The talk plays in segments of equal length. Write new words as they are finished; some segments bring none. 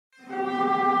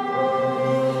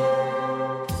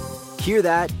Hear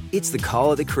that? It's the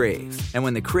call of the Crave. And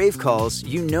when the Crave calls,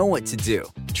 you know what to do.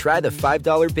 Try the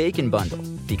 $5 Bacon Bundle,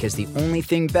 because the only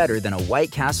thing better than a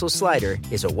White Castle slider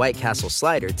is a White Castle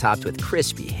slider topped with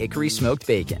crispy hickory smoked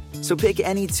bacon. So pick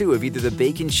any two of either the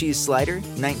Bacon Cheese Slider,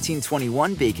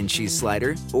 1921 Bacon Cheese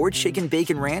Slider, or Chicken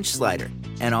Bacon Ranch Slider.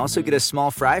 And also get a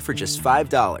small fry for just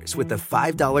 $5 with the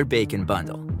 $5 Bacon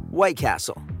Bundle. White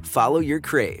Castle. Follow your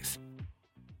Crave.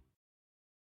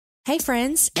 Hey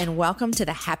friends, and welcome to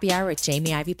the Happy Hour with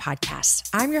Jamie Ivey podcast.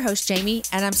 I'm your host, Jamie,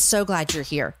 and I'm so glad you're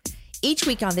here. Each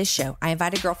week on this show, I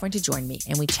invite a girlfriend to join me,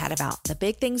 and we chat about the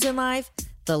big things in life,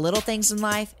 the little things in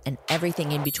life, and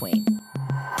everything in between.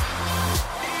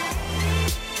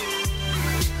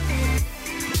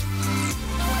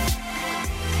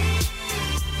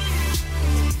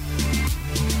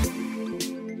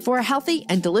 For a healthy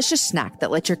and delicious snack that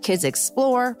lets your kids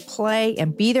explore, play,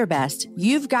 and be their best,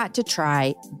 you've got to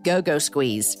try Go-Go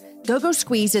Squeeze. Go-Go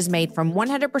Squeeze is made from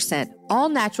 100%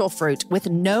 all-natural fruit with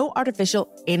no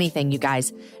artificial anything, you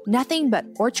guys. Nothing but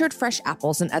orchard fresh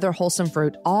apples and other wholesome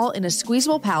fruit, all in a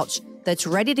squeezable pouch that's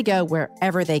ready to go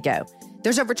wherever they go.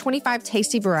 There's over 25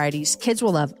 tasty varieties kids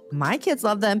will love. My kids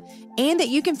love them, and that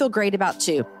you can feel great about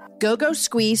too. Go-Go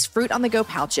Squeeze fruit on the go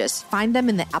pouches. Find them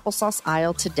in the applesauce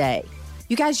aisle today.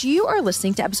 You guys, you are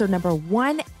listening to episode number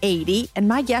 180, and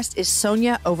my guest is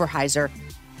Sonja Overhiser.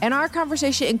 And our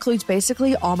conversation includes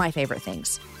basically all my favorite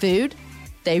things. Food,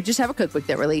 they just have a cookbook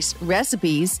that released,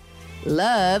 recipes,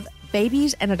 love,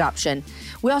 babies, and adoption.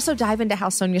 We also dive into how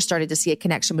Sonja started to see a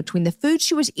connection between the food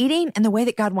she was eating and the way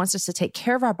that God wants us to take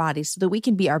care of our bodies so that we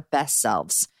can be our best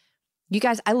selves. You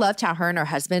guys, I loved how her and her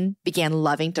husband began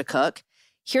loving to cook.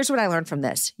 Here's what I learned from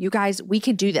this. You guys, we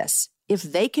can do this. If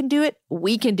they can do it,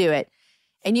 we can do it.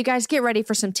 And you guys get ready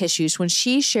for some tissues when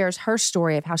she shares her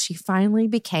story of how she finally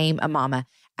became a mama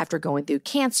after going through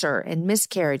cancer and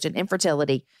miscarriage and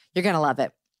infertility. You're going to love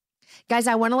it. Guys,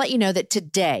 I want to let you know that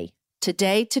today,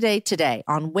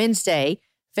 on Wednesday,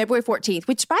 February 14th,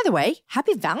 which by the way,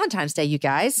 happy Valentine's Day, you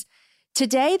guys.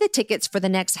 Today, the tickets for the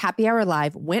next Happy Hour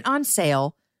Live went on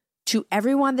sale to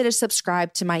everyone that is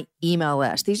subscribed to my email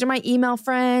list. These are my email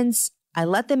friends. I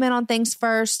let them in on things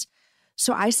first.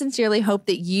 So I sincerely hope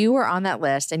that you are on that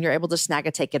list and you're able to snag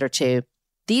a ticket or two.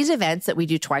 These events that we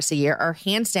do twice a year are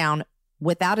hands down,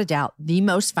 without a doubt, the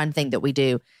most fun thing that we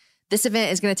do. This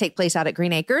event is going to take place out at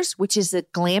Green Acres, which is a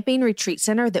glamping retreat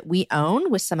center that we own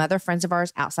with some other friends of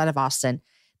ours outside of Austin.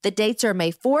 The dates are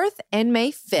May 4th and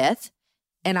May 5th,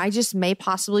 and I just may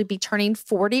possibly be turning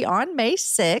 40 on May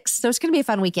 6th. So it's going to be a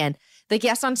fun weekend. The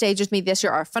guests on stage with me this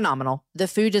year are phenomenal. The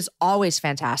food is always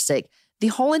fantastic. The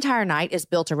whole entire night is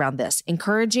built around this,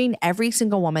 encouraging every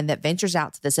single woman that ventures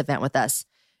out to this event with us.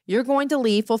 You're going to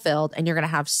leave fulfilled and you're going to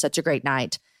have such a great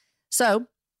night. So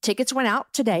tickets went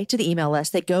out today to the email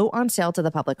list. They go on sale to the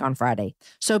public on Friday.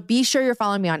 So be sure you're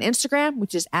following me on Instagram,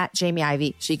 which is at Jamie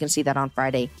Ivey, so you can see that on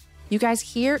Friday. You guys,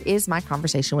 here is my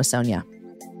conversation with Sonja.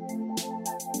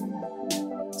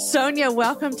 Sonja,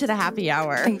 welcome to the Happy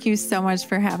Hour. Thank you so much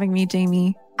for having me,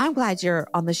 Jamie. I'm glad you're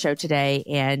on the show today,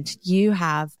 and you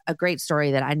have a great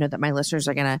story that I know that my listeners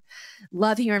are going to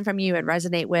love hearing from you and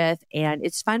resonate with. And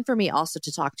it's fun for me also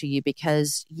to talk to you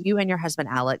because you and your husband,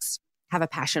 Alex, have a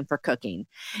passion for cooking.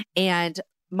 And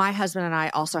my husband and I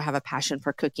also have a passion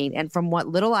for cooking. And from what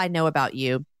little I know about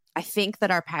you, I think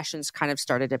that our passions kind of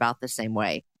started about the same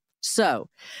way. So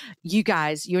you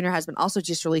guys, you and your husband also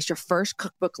just released your first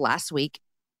cookbook last week.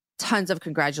 Tons of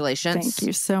congratulations. Thank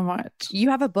you so much. You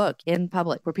have a book in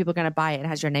public where people are going to buy it and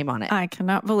has your name on it. I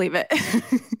cannot believe it.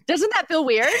 Doesn't that feel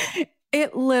weird?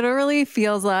 It literally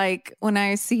feels like when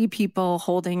I see people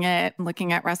holding it and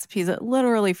looking at recipes, it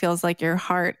literally feels like your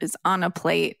heart is on a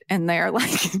plate and they're like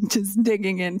just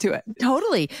digging into it.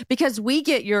 Totally. Because we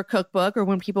get your cookbook, or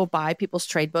when people buy people's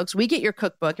trade books, we get your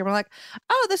cookbook and we're like,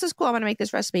 oh, this is cool. I'm going to make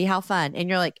this recipe. How fun. And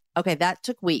you're like, okay, that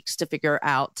took weeks to figure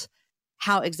out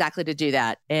how exactly to do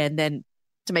that. And then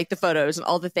to make the photos and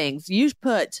all the things. You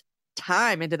put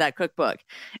time into that cookbook.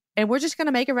 And we're just going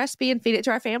to make a recipe and feed it to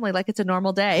our family like it's a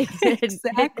normal day.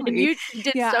 Exactly. And you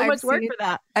did so much work for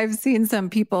that. I've seen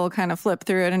some people kind of flip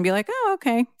through it and be like, oh,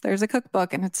 okay, there's a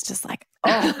cookbook. And it's just like,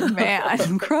 oh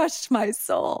man, crushed my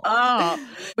soul. Oh,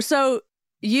 so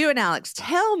you and Alex,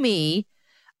 tell me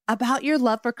about your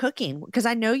love for cooking, because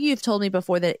I know you've told me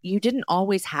before that you didn't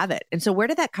always have it. And so where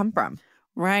did that come from?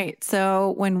 Right.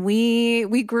 So when we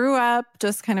grew up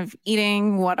just kind of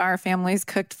eating what our families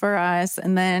cooked for us,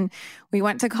 and then we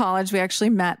went to college. We actually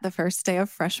met the first day of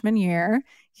freshman year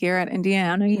here at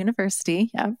Indiana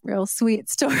University. Yeah, real sweet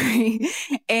story.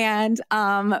 And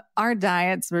our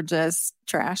diets were just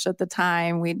trash at the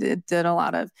time. We did a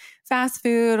lot of fast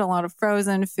food, a lot of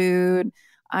frozen food.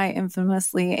 I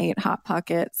infamously ate Hot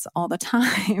Pockets all the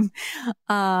time.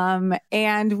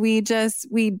 And we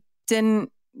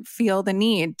didn't feel the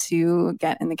need to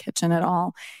get in the kitchen at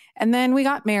all. And then we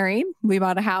got married, we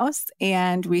bought a house,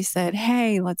 and we said,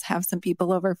 hey, let's have some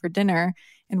people over for dinner.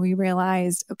 And we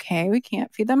realized, okay, we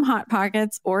can't feed them Hot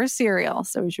Pockets or cereal,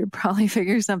 so we should probably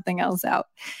figure something else out.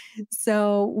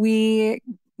 So we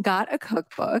got a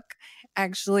cookbook.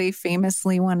 Actually,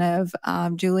 famously, one of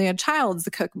Julia Child's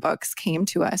cookbooks came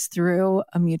to us through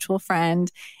a mutual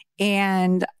friend.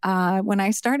 And when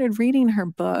I started reading her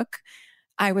book,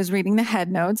 I was reading the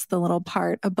head notes, the little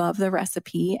part above the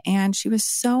recipe, and she was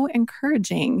so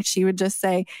encouraging. She would just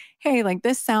say, hey, like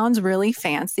this sounds really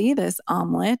fancy, this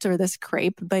omelet or this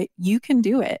crepe, but you can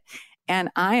do it. And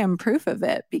I am proof of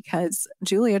it because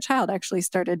Julia Child actually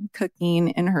started cooking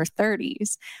in her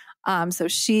 30s. So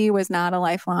she was not a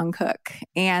lifelong cook.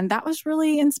 And that was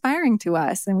really inspiring to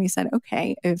us. And we said,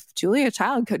 okay, if Julia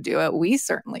Child could do it, we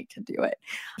certainly could do it.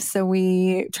 So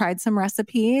we tried some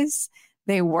recipes.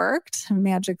 They worked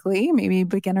magically, maybe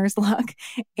beginner's luck.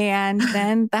 And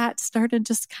then that started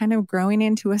just kind of growing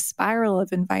into a spiral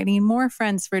of inviting more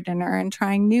friends for dinner and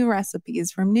trying new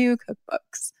recipes from new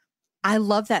cookbooks. I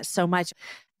love that so much.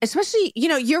 Especially,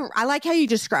 I like how you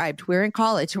described, we're in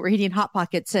college, we're eating Hot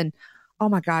Pockets, and oh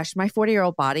my gosh, my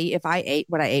 40-year-old body, if I ate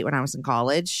what I ate when I was in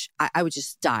college, I would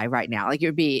just die right now. Like it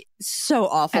would be so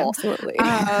awful. Absolutely.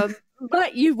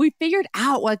 But we figured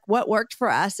out like what worked for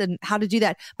us and how to do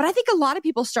that. But I think a lot of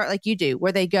people start like you do,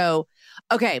 where they go,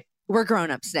 okay, we're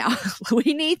grownups now.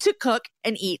 We need to cook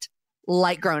and eat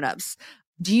like grownups.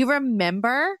 Do you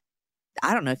remember,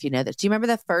 I don't know if you know this, do you remember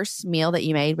the first meal that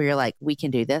you made where you're like, we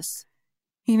can do this?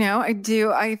 I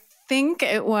do. I think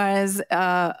it was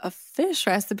a fish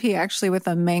recipe actually with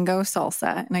a mango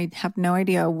salsa. And I have no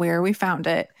idea where we found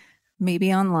it,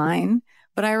 maybe online.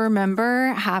 But I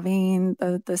remember having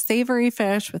the savory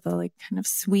fish with a like kind of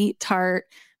sweet, tart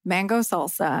mango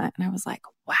salsa. And I was like,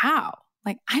 wow,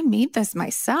 like I made this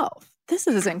myself. This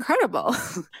is incredible.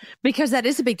 Because that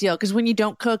is a big deal. Because when you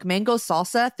don't cook, mango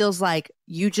salsa feels like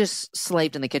you just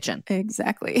slaved in the kitchen.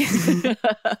 Exactly.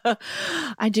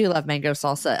 I do love mango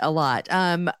salsa a lot.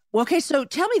 Okay, so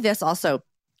tell me this also.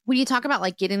 When you talk about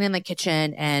like getting in the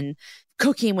kitchen and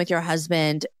cooking with your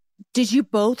husband, did you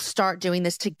both start doing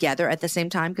this together at the same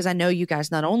time? Because I know you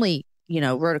guys not only,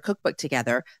 wrote a cookbook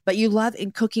together, but you love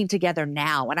in cooking together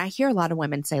now. And I hear a lot of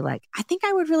women say like, I think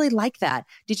I would really like that.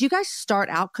 Did you guys start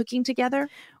out cooking together?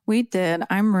 We did.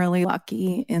 I'm really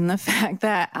lucky in the fact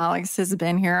that Alex has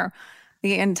been here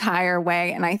the entire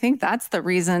way. And I think that's the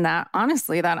reason that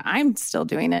honestly, that I'm still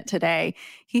doing it today.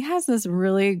 He has this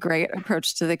really great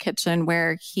approach to the kitchen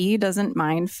where he doesn't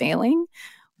mind failing,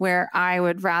 where I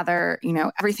would rather,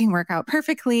 everything work out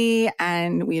perfectly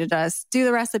and we just do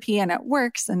the recipe and it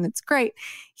works and it's great.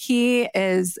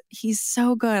 He's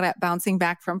so good at bouncing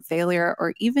back from failure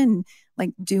or even like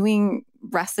doing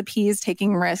recipes,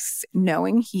 taking risks,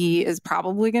 knowing he is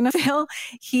probably going to fail.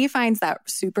 He finds that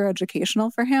super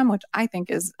educational for him, which I think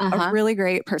is a really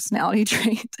great personality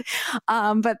trait.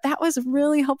 But that was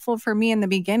really helpful for me in the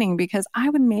beginning because I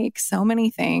would make so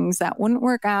many things that wouldn't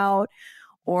work out,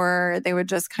 or they would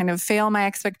just kind of fail my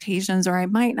expectations, or I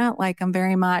might not like them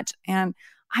very much. And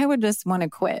I would just want to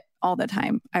quit all the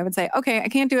time. I would say, okay, I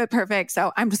can't do it perfect,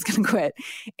 so I'm just going to quit.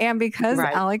 And because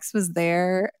Alex was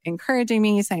there encouraging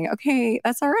me, saying, okay,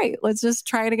 that's all right. Let's just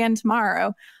try it again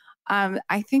tomorrow.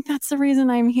 I think that's the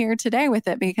reason I'm here today with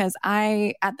it, because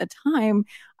I, at the time,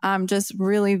 just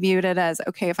really viewed it as,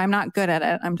 okay, if I'm not good at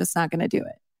it, I'm just not going to do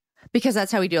it. Because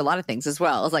that's how we do a lot of things as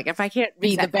well. It's like, if I can't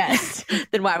be the best,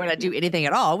 then why would I do anything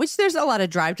at all? Which there's a lot of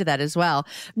drive to that as well.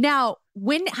 Now,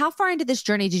 how far into this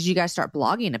journey did you guys start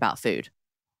blogging about food?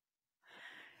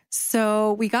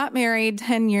 So we got married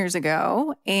 10 years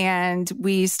ago and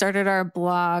we started our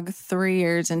blog 3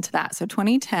 years into that. So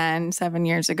 2010, 7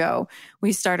 years ago,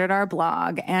 we started our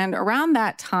blog. And around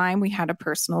that time, we had a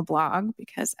personal blog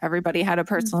because everybody had a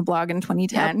personal blog in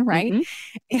 2010, right?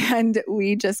 Mm-hmm. And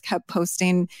we just kept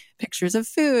posting pictures of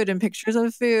food and pictures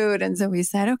of food. And so we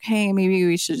said, okay, maybe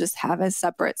we should just have a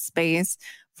separate space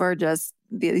for just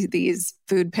these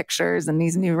food pictures and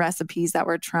these new recipes that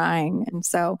we're trying. And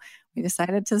so we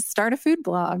decided to start a food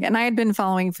blog. And I had been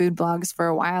following food blogs for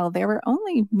a while. They were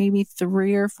only maybe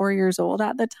 3 or 4 years old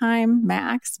at the time,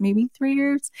 max, maybe 3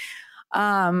 years,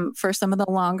 for some of the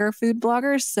longer food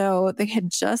bloggers. So they had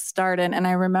just started. And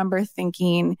I remember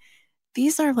thinking,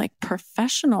 these are like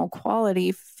professional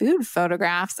quality food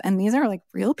photographs. And these are like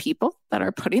real people that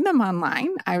are putting them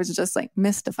online. I was just like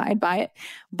mystified by it.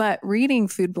 But reading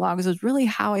food blogs was really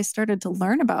how I started to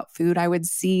learn about food. I would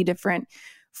see different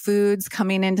foods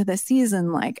coming into the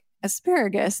season, like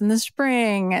asparagus in the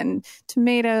spring and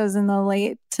tomatoes in the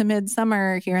late to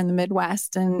midsummer here in the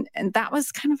Midwest. And that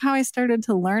was kind of how I started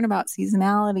to learn about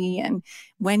seasonality and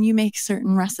when you make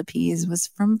certain recipes was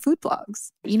from food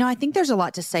blogs. You know, I think there's a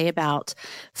lot to say about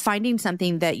finding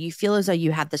something that you feel as though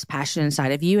you have this passion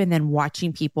inside of you and then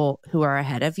watching people who are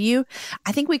ahead of you.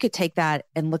 I think we could take that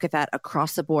and look at that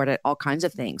across the board at all kinds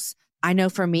of things. I know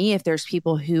for me, if there's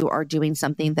people who are doing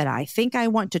something that I think I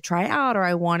want to try out or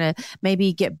I want to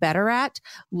maybe get better at,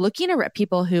 looking at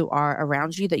people who are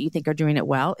around you that you think are doing it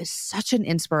well is such an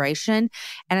inspiration.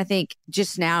 And I think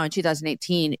just now in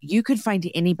 2018, you could find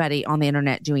anybody on the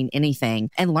internet doing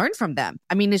anything and learn from them.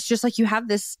 I mean, it's just like you have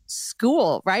this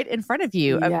school right in front of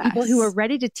you of people who are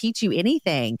ready to teach you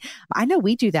anything. I know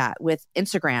we do that with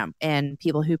Instagram and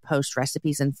people who post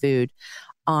recipes and food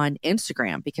on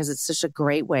Instagram because it's such a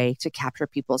great way to capture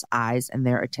people's eyes and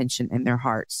their attention and their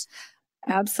hearts.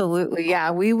 Absolutely. Yeah.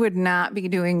 We would not be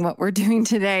doing what we're doing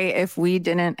today if we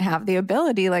didn't have the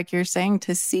ability, like you're saying,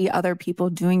 to see other people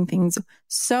doing things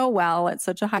so well at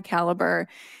such a high caliber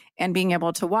and being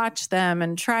able to watch them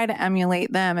and try to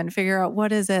emulate them and figure out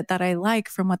what is it that I like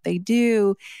from what they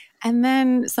do. And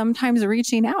then sometimes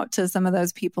reaching out to some of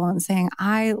those people and saying,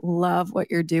 I love what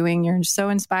you're doing. You're so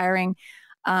inspiring.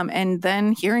 And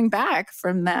then hearing back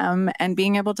from them and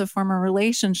being able to form a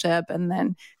relationship and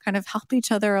then kind of help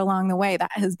each other along the way. That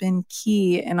has been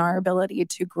key in our ability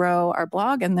to grow our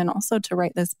blog and then also to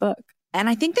write this book. And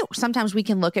I think that sometimes we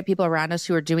can look at people around us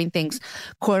who are doing things,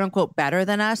 quote unquote, better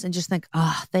than us and just think,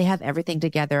 oh, they have everything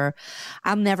together.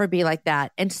 I'll never be like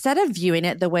that. Instead of viewing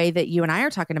it the way that you and I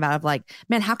are talking about of like,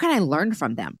 man, how can I learn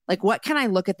from them? Like, what can I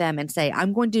look at them and say,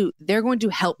 they're going to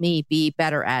help me be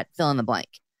better at fill in the blank.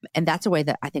 And that's a way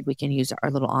that I think we can use our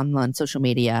little online social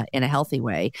media in a healthy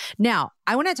way. Now,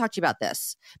 I want to talk to you about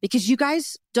this because you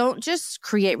guys don't just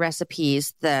create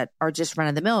recipes that are just run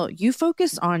of the mill. You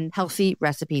focus on healthy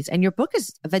recipes and your book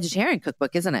is a vegetarian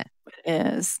cookbook, isn't it? It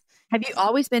is. Have you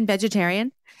always been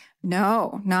vegetarian?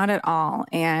 No, not at all.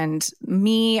 And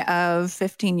me of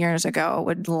 15 years ago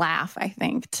would laugh, I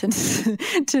think,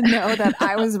 to know that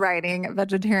I was writing a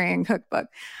vegetarian cookbook.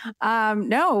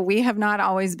 No, we have not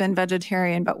always been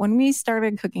vegetarian. But when we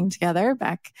started cooking together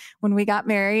back when we got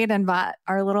married and bought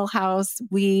our little house,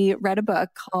 we read a book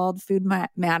called Food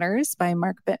Matters by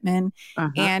Mark Bittman.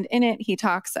 And in it, he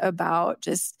talks about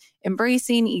just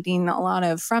embracing eating a lot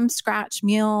of from scratch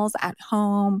meals at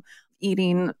home,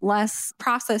 eating less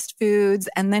processed foods,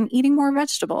 and then eating more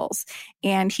vegetables.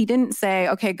 And he didn't say,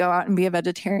 okay, go out and be a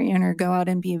vegetarian or go out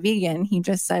and be a vegan. He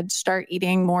just said, start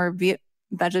eating more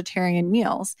vegetarian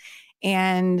meals.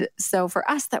 And so for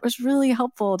us, that was really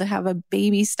helpful to have a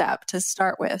baby step to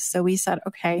start with. So we said,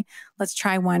 okay, let's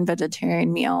try one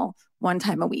vegetarian meal one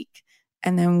time a week.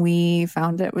 And then we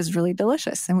found it was really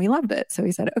delicious and we loved it. So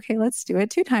we said, okay, let's do it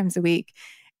 2 times a week.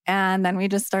 And then we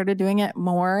just started doing it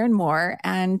more and more.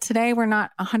 And today we're not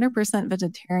 100%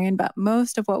 vegetarian, but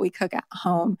most of what we cook at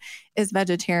home is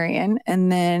vegetarian.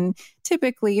 And then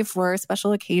typically for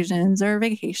special occasions or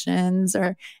vacations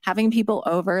or having people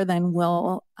over, then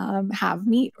we'll have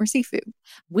meat or seafood.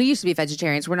 We used to be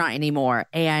vegetarians. We're not anymore.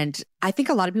 And I think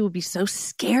a lot of people would be so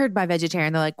scared by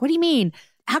vegetarian. They're like, what do you mean?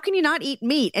 How can you not eat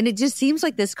meat? And it just seems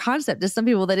like this concept to some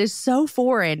people that is so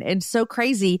foreign and so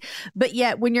crazy. But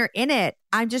yet when you're in it,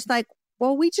 I'm just like,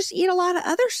 well, we just eat a lot of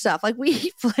other stuff. Like we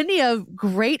eat plenty of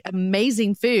great,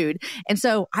 amazing food. And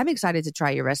so I'm excited to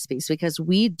try your recipes because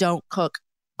we don't cook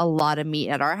a lot of meat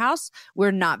at our house.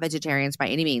 We're not vegetarians by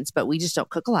any means, but we just don't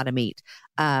cook a lot of meat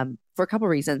for a couple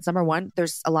of reasons. Number one,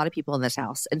 there's a lot of people in this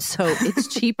house. And so it's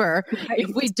cheaper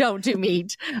if we don't do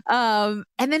meat. And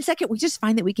then second, we just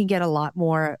find that we can get a lot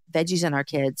more veggies in our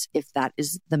kids if that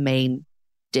is the main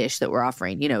dish that we're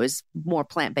offering, is more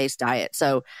plant-based diet.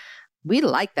 So we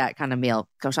like that kind of meal.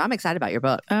 Coach, I'm excited about your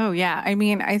book. Oh, yeah. I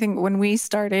mean, I think when we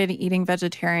started eating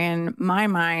vegetarian, my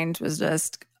mind was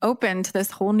just open to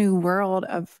this whole new world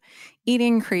of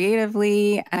eating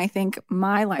creatively. And I think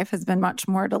my life has been much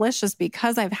more delicious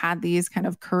because I've had these kind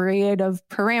of creative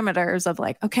parameters of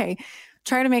like, okay,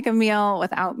 try to make a meal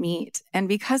without meat. And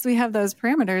because we have those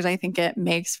parameters, I think it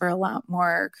makes for a lot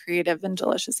more creative and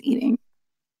delicious eating.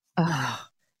 Oh.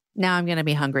 Now I'm going to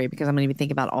be hungry because I'm going to be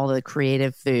thinking about all the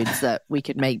creative foods that we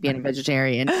could make being a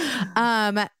vegetarian.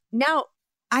 Now,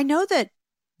 I know that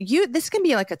this can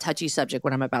be like a touchy subject,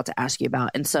 what I'm about to ask you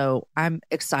about. And so I'm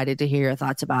excited to hear your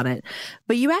thoughts about it.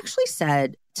 But you actually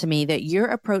said to me that your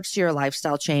approach to your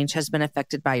lifestyle change has been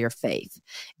affected by your faith.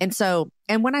 And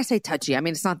when I say touchy, I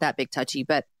mean, it's not that big touchy,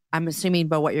 but I'm assuming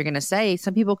by what you're going to say,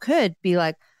 some people could be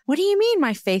like, what do you mean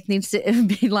my faith needs to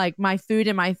be like my food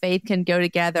and my faith can go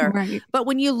together? Right. But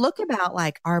when you look about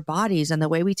like our bodies and the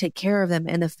way we take care of them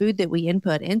and the food that we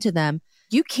input into them,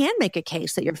 you can make a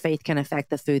case that your faith can affect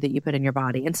the food that you put in your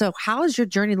body. And so how does your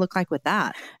journey look like with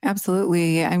that?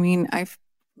 Absolutely. I mean,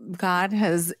 God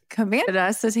has commanded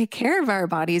us to take care of our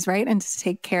bodies, right? And to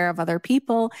take care of other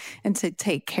people and to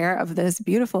take care of this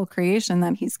beautiful creation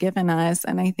that he's given us.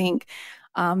 And I think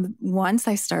once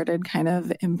I started kind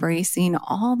of embracing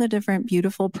all the different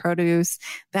beautiful produce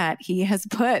that he has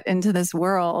put into this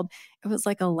world, it was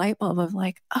like a light bulb of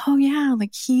like, oh yeah,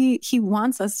 like he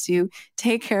wants us to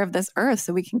take care of this earth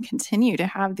so we can continue to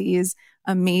have these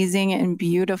amazing and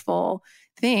beautiful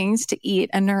things to eat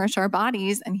and nourish our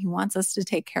bodies. And he wants us to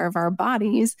take care of our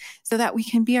bodies so that we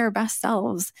can be our best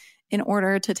selves in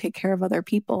order to take care of other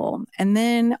people. And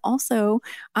then also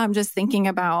just thinking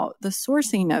about the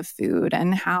sourcing of food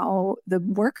and how the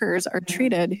workers are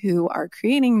treated who are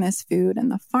creating this food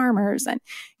and the farmers. And,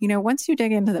 you know, once you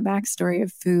dig into the backstory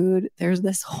of food, there's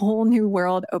this whole new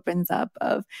world opens up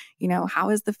of, you know, how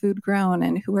is the food grown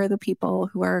and who are the people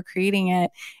who are creating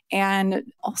it?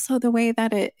 And also the way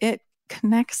that it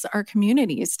connects our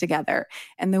communities together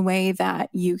and the way that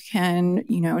you can,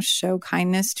 you know, show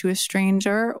kindness to a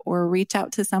stranger or reach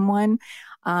out to someone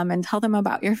and tell them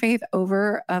about your faith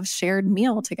over a shared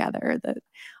meal together. That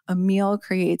a meal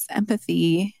creates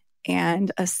empathy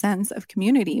and a sense of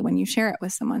community when you share it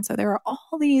with someone. So there are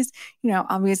all these, you know,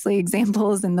 obviously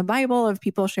examples in the Bible of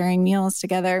people sharing meals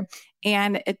together.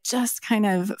 And it just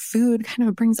food kind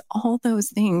of brings all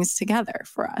those things together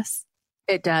for us.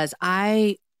 It does.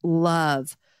 I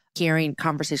love hearing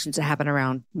conversations that happen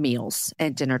around meals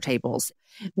and dinner tables.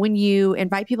 When you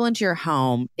invite people into your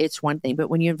home, it's one thing, but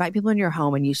when you invite people in your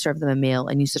home and you serve them a meal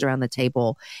and you sit around the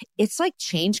table, it's like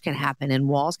change can happen and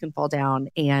walls can fall down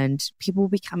and people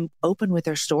become open with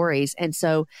their stories. And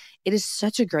so it is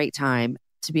such a great time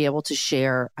to be able to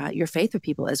share your faith with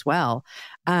people as well.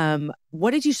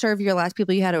 What did you serve your last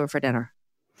people you had over for dinner?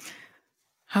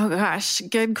 Oh gosh,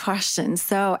 good question.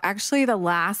 So actually the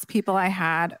last people I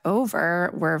had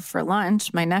over were for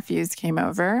lunch. My nephews came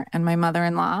over and my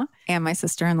mother-in-law and my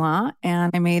sister-in-law,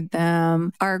 and I made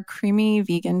them our creamy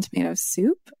vegan tomato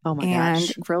soup and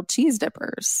grilled cheese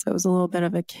dippers. So it was a little bit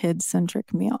of a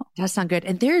kid-centric meal. That sounds good.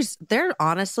 And they're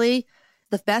honestly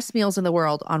the best meals in the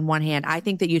world on one hand. I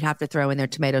think that you'd have to throw in their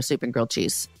tomato soup and grilled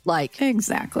cheese. Like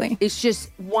exactly. It's just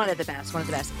one of the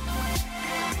best.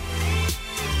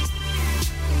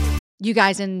 You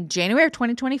guys, in January of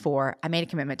 2024, I made a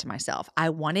commitment to myself. I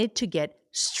wanted to get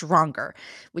stronger,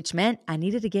 which meant I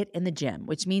needed to get in the gym,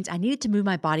 which means I needed to move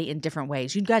my body in different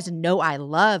ways. You guys know I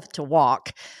love to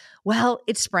walk. Well,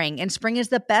 it's spring, and spring is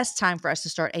the best time for us to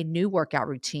start a new workout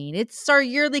routine. It's our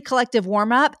yearly collective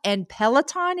warm-up, and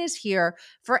Peloton is here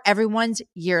for everyone's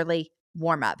yearly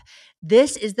warm-up.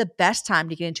 This is the best time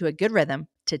to get into a good rhythm,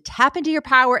 to tap into your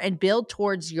power and build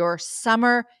towards your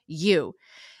summer you.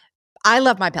 I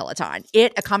love my Peloton.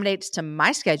 It accommodates to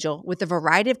my schedule with a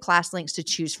variety of class links to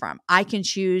choose from. I can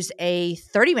choose a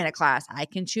 30-minute class. I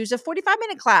can choose a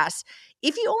 45-minute class.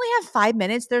 If you only have 5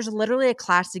 minutes, there's literally a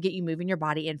class to get you moving your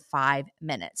body in 5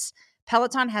 minutes.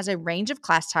 Peloton has a range of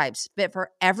class types fit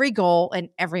for every goal and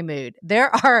every mood.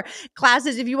 There are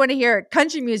classes if you want to hear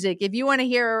country music, if you want to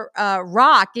hear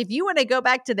rock, if you want to go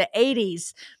back to the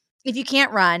 80s. If you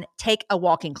can't run, take a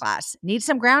walking class. Need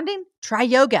some grounding? Try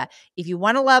yoga. If you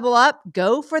want to level up,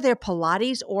 go for their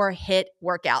Pilates or HIIT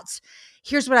workouts.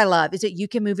 Here's what I love is that you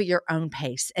can move at your own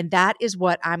pace. And that is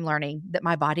what I'm learning that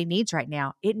my body needs right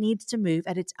now. It needs to move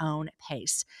at its own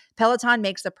pace. Peloton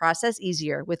makes the process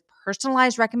easier with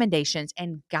personalized recommendations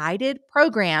and guided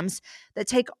programs that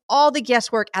take all the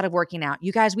guesswork out of working out.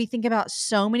 You guys, we think about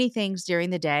so many things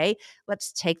during the day.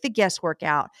 Let's take the guesswork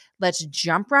out. Let's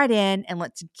jump right in and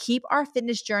let's keep our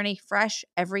fitness journey fresh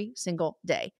every single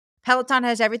day. Peloton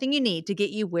has everything you need to get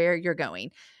you where you're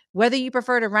going. Whether you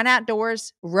prefer to run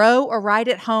outdoors, row or ride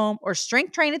at home, or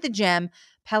strength train at the gym,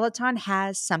 Peloton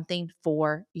has something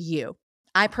for you.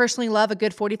 I personally love a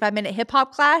good 45-minute hip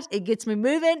hop class. It gets me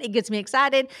moving. It gets me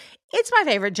excited. It's my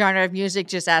favorite genre of music.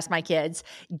 Just ask my kids.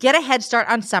 Get a head start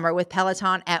on summer with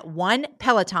Peloton at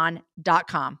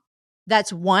onepeloton.com.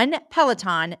 That's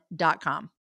onepeloton.com.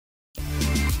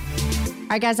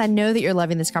 All right, guys, I know that you're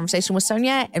loving this conversation with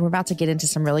Sonja, and we're about to get into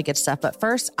some really good stuff. But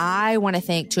first, I want to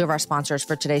thank two of our sponsors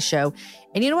for today's show.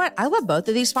 And you know what? I love both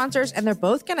of these sponsors, and they're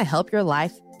both going to help your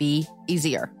life be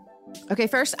easier. Okay,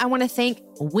 first, I want to thank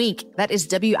Winc. That is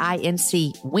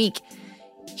W-I-N-C, Winc.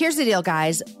 Here's the deal,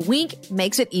 guys. Winc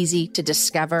makes it easy to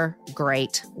discover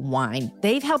great wine.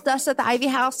 They've helped us at the Ivy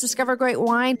House discover great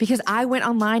wine because I went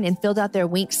online and filled out their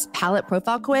Winc's palate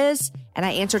profile quiz, And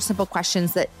I answered simple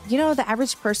questions that, the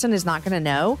average person is not going to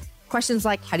know. Questions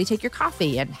like, how do you take your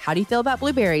coffee? And how do you feel about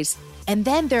blueberries? And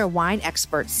then their wine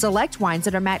experts select wines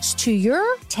that are matched to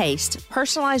your taste,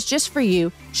 personalized just for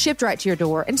you, shipped right to your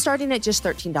door, and starting at just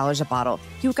 $13 a bottle.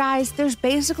 You guys, there's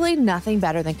basically nothing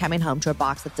better than coming home to a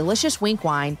box of delicious Wink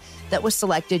wine that was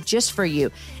selected just for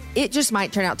you. It just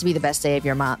might turn out to be the best day of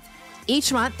your month.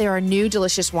 Each month, there are new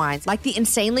delicious wines, like the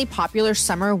insanely popular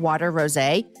Summer Water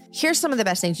Rosé. Here's some of the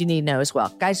best things you need to know as well.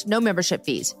 Guys, no membership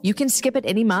fees. You can skip it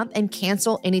any month and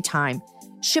cancel anytime.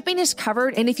 Shipping is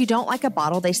covered, and if you don't like a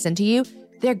bottle they send to you,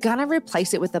 they're gonna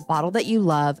replace it with a bottle that you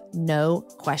love, no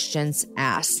questions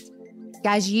asked.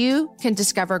 Guys, you can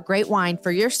discover great wine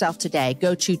for yourself today.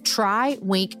 Go to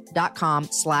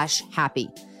trywink.com/happy.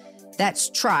 That's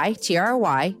try,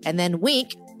 T-R-Y, and then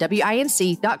wink,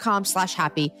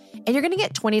 WINC.com/happy. And you're going to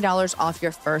get $20 off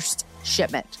your first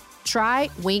shipment.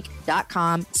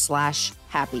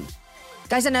 Trywink.com/happy.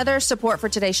 Guys, another support for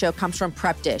today's show comes from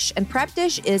Prep Dish. And Prep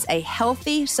Dish is a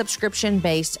healthy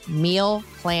subscription-based meal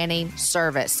planning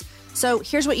service. So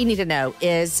here's what you need to know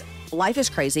is life is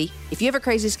crazy. If you have a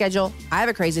crazy schedule, I have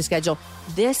a crazy schedule.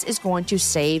 This is going to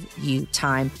save you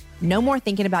time. No more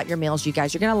thinking about your meals, you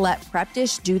guys. You're going to let Prep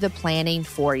Dish do the planning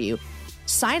for you.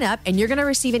 Sign up and you're going to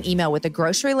receive an email with a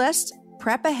grocery list,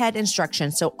 prep ahead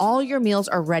instructions, so all your meals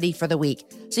are ready for the week.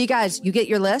 So you guys, you get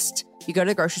your list, you go to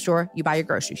the grocery store, you buy your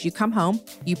groceries, you come home,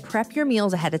 you prep your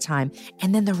meals ahead of time,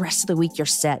 and then the rest of the week you're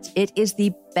set. It is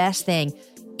the best thing.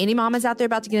 Any mamas out there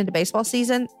about to get into baseball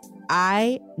season,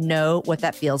 I know what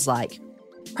that feels like.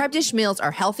 Prep Dish meals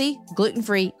are healthy,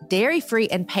 gluten-free, dairy-free,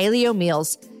 and paleo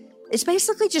meals. It's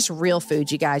basically just real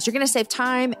food, you guys. You're going to save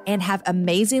time and have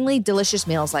amazingly delicious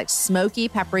meals like smoky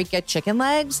paprika chicken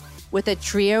legs with a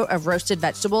trio of roasted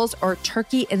vegetables or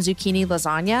turkey and zucchini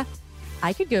lasagna.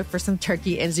 I could go for some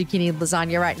turkey and zucchini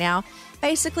lasagna right now.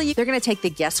 Basically, they're going to take the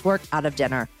guesswork out of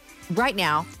dinner. Right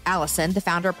now, Allison, the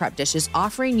founder of Prep Dish, is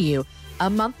offering you a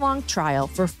month-long trial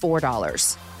for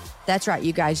 $4. That's right,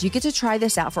 you guys. You get to try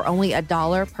this out for only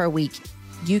 $1 per week.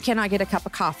 You cannot get a cup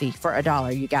of coffee for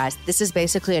 $1, you guys. This is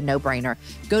basically a no-brainer.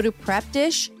 Go to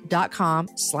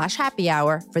prepdish.com/happy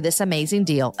hour for this amazing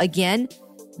deal. Again,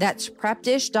 that's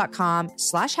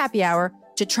prepdish.com/happy hour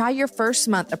to try your first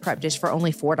month of Prep Dish for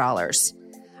only $4.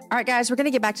 All right, guys, we're going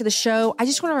to get back to the show. I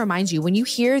just want to remind you, when you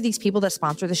hear these people that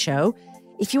sponsor the show,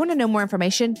 if you want to know more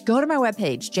information, go to my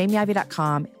webpage,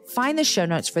 jamieivey.com, find the show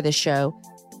notes for this show,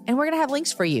 and we're going to have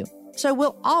links for you. So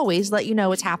we'll always let you know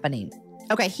what's happening.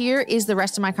 Okay, here is the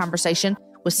rest of my conversation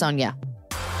with Sonja.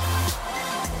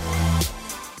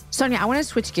 Sonja, I want to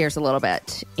switch gears a little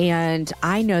bit. And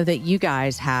I know that you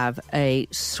guys have a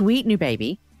sweet new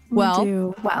baby.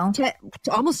 Well,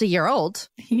 almost a year old.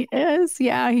 He is.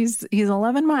 Yeah, he's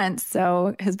 11 months.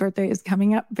 So his birthday is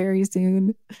coming up very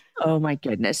soon. Oh my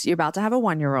goodness. You're about to have a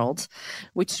 1-year-old,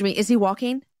 which to me, is he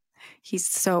walking? He's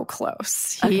so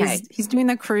close. Okay. He's doing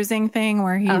the cruising thing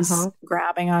where he's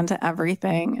grabbing onto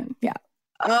everything. And yeah.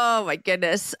 Oh my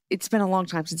goodness. It's been a long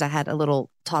time since I had a little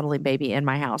toddling baby in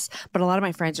my house, but a lot of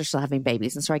my friends are still having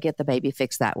babies. And so I get the baby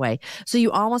fixed that way. So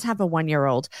you almost have a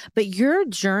 1-year-old, but your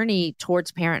journey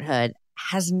towards parenthood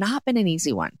has not been an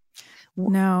easy one.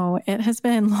 No, it has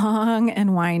been long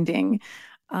and winding.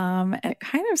 It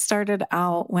kind of started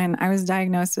out when I was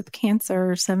diagnosed with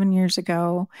cancer 7 years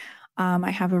ago. I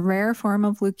have a rare form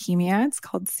of leukemia. It's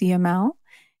called CML.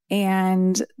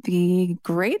 And the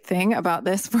great thing about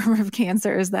this form of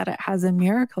cancer is that it has a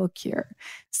miracle cure.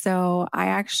 So I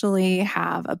actually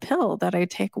have a pill that I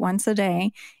take once a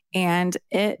day, and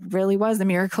it really was a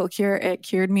miracle cure. It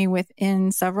cured me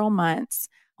within several months.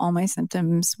 All my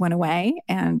symptoms went away,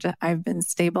 and I've been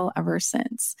stable ever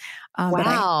since.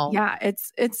 Wow.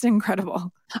 It's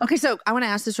incredible. Okay, so I want to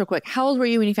ask this real quick. How old were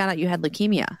you when you found out you had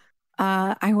leukemia?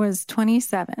 I was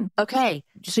 27. Okay.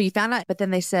 So you found out, but then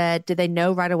they said, did they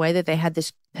know right away that they had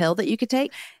this pill that you could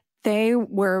take? They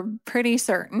were pretty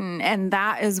certain. And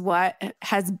that is what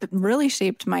has really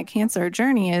shaped my cancer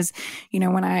journey is,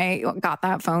 when I got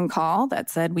that phone call that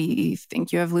said, we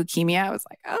think you have leukemia, I was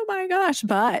like, oh my gosh.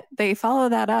 But they follow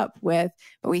that up with,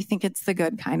 but we think it's the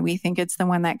good kind. We think it's the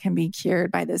one that can be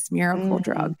cured by this miracle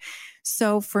drug.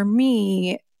 So for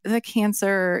me, the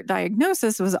cancer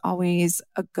diagnosis was always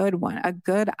a good one, a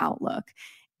good outlook.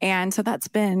 And so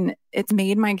it's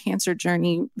made my cancer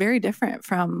journey very different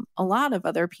from a lot of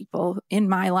other people in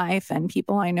my life and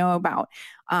people I know about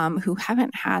who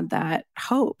haven't had that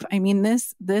hope. I mean,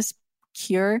 this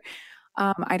cure,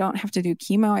 I don't have to do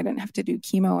chemo. I didn't have to do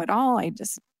chemo at all. I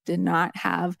just did not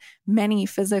have many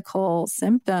physical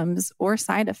symptoms or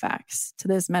side effects to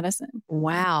this medicine.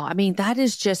 Wow. I mean, that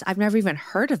is just, I've never even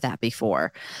heard of that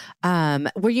before.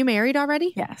 Were you married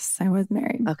already? Yes, I was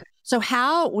married. Okay. So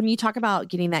how, when you talk about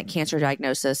getting that cancer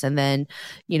diagnosis and then,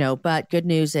 but good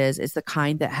news is the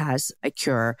kind that has a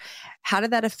cure, how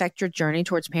did that affect your journey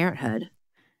towards parenthood?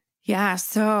 Yeah.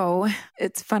 So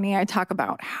it's funny. I talk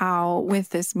about how with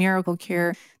this miracle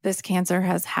cure, this cancer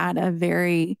has had a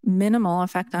very minimal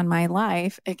effect on my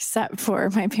life, except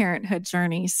for my parenthood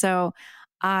journey. So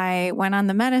I went on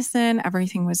the medicine,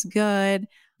 everything was good.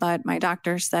 But my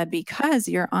doctor said, because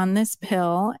you're on this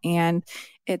pill and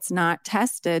it's not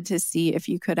tested to see if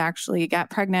you could actually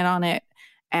get pregnant on it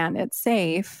and it's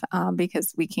safe,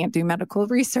 because we can't do medical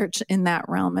research in that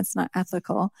realm. It's not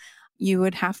ethical. You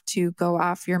would have to go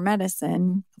off your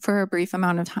medicine for a brief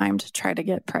amount of time to try to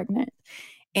get pregnant.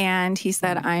 And he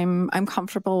said, I'm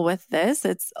comfortable with this.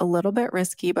 It's a little bit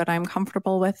risky, but I'm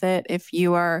comfortable with it. If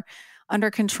you are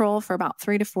under control for about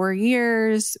 3 to 4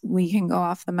 years, we can go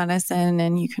off the medicine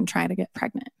and you can try to get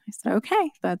pregnant. I said,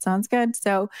 okay, that sounds good.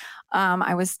 So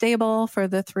I was stable for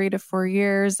the 3 to 4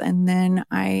 years. And then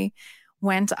I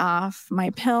went off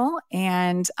my pill.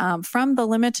 And from the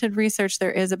limited research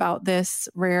there is about this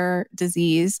rare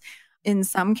disease, in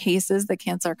some cases, the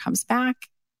cancer comes back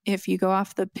if you go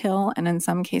off the pill. And in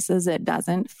some cases, it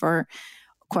doesn't for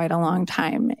quite a long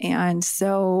time. And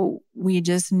so we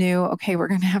just knew, okay, we're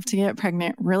going to have to get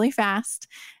pregnant really fast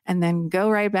and then go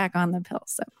right back on the pill.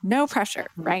 So no pressure,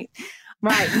 right?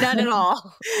 Right. None at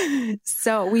all.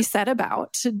 So we set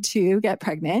about to get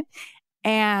pregnant.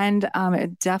 And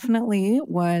it definitely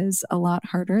was a lot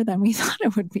harder than we thought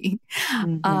it would be.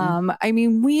 I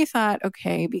mean, we thought,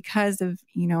 okay, because of,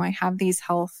 I have these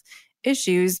health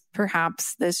issues,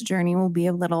 perhaps this journey will be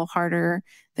a little harder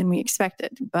than we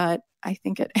expected. But I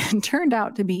think it turned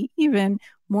out to be even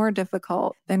more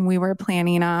difficult than we were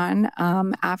planning on.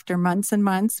 After months and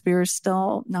months, we were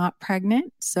still not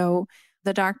pregnant. So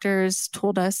the doctors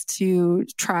told us to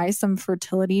try some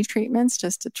fertility treatments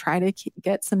just to try to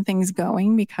get some things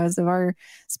going because of our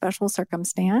special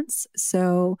circumstance.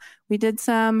 So we did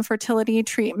some fertility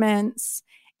treatments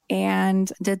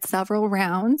and did several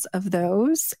rounds of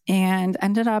those and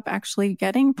ended up actually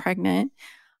getting pregnant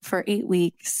for 8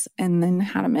 weeks and then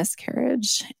had a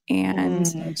miscarriage. And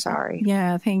I'm sorry.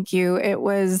 Yeah, thank you. It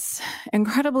was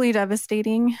incredibly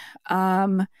devastating.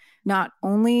 Not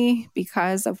only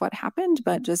because of what happened,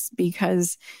 but just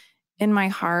because in my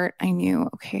heart, I knew,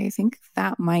 okay, I think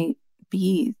that might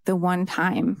be the one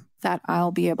time that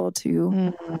I'll be able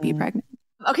to be pregnant.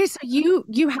 Okay. So you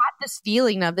had this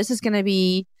feeling of this is going to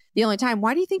be the only time.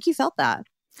 Why do you think you felt that?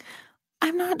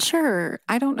 I'm not sure.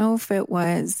 I don't know if it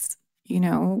was,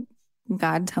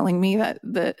 God telling me that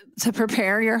to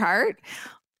prepare your heart,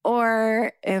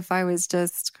 or if I was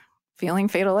just feeling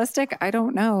fatalistic. I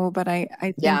don't know, but I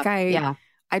think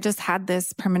I just had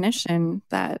this premonition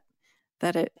that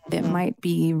it might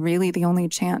be really the only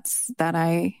chance that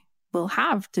I will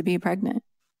have to be pregnant.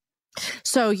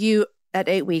 So you, at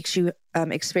 8 weeks, you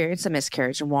experienced a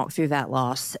miscarriage and walked through that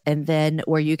loss. And then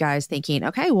were you guys thinking,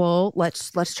 okay, well,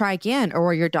 let's try again, or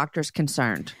were your doctors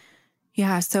concerned?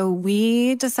 Yeah, so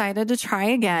we decided to try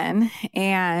again,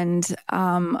 and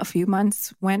a few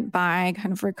months went by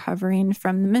kind of recovering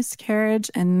from the miscarriage,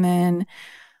 and then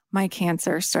my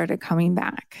cancer started coming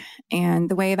back. And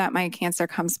the way that my cancer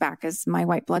comes back is my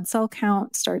white blood cell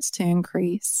count starts to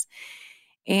increase.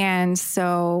 And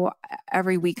so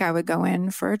every week I would go in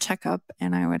for a checkup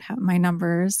and I would have my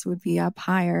numbers would be up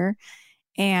higher.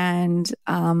 And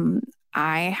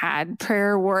I had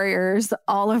prayer warriors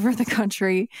all over the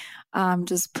country,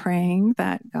 just praying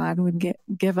that God would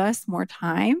give us more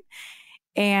time.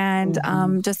 And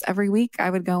just every week I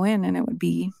would go in and it would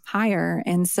be higher.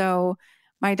 And so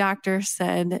my doctor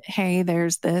said, hey,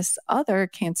 there's this other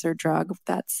cancer drug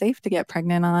that's safe to get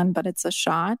pregnant on, but it's a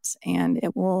shot and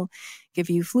it will give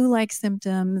you flu-like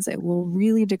symptoms. It will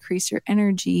really decrease your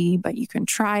energy, but you can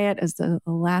try it as the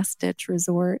last ditch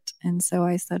resort. And so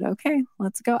I said, okay,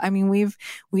 let's go. I mean,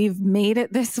 we've made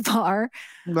it this far.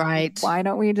 Right. Why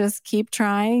don't we just keep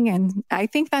trying? And I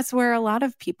think that's where a lot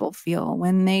of people feel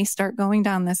when they start going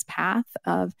down this path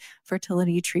of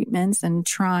fertility treatments and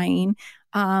trying.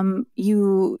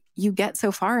 You get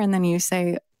so far and then you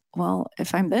say, well,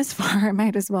 if I'm this far, I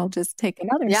might as well just take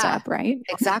another step, right?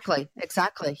 Exactly.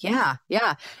 Yeah.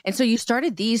 And so you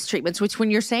started these treatments, which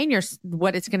when you're saying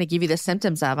what it's going to give you the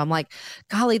symptoms of, I'm like,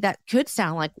 golly, that could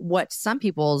sound like what some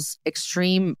people's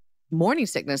extreme morning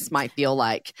sickness might feel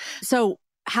like. So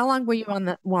how long were you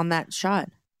on that shot?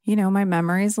 My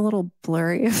memory is a little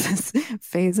blurry of this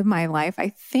phase of my life. I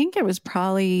think it was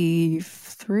probably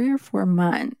 3 or 4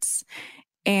 months.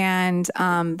 And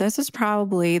this is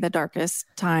probably the darkest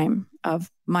time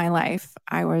of my life.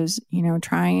 I was,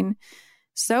 trying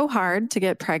so hard to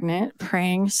get pregnant,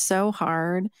 praying so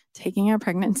hard, taking a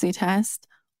pregnancy test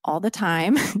all the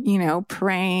time,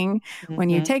 praying when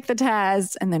you take the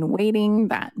test and then waiting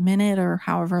that minute or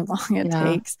however long it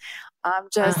takes.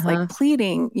 Just like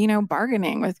pleading,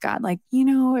 bargaining with God, like,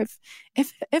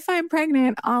 if I'm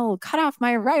pregnant, I'll cut off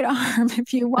my right arm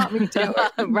if you want me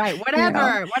to. Right.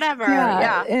 Whatever.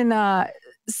 Yeah. And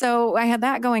so I had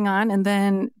that going on. And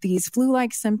then these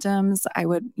flu-like symptoms, I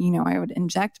would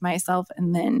inject myself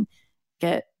and then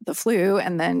get the flu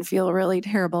and then feel really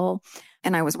terrible.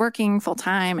 And I was working full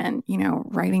time and,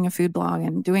 writing a food blog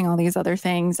and doing all these other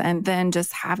things. And then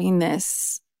just having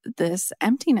this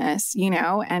emptiness,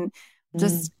 and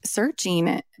just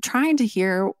searching, trying to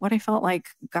hear what I felt like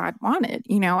God wanted.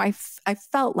 I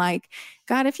felt like,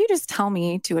 God, if you just tell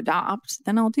me to adopt,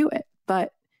 then I'll do it.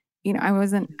 But, I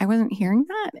wasn't hearing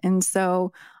that. And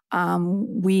so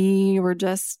we were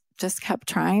just kept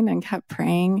trying and kept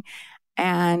praying.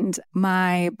 And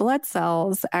my blood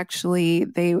cells actually,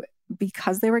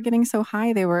 because they were getting so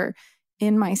high, they were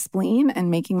in my spleen and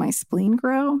making my spleen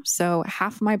grow. So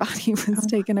half my body was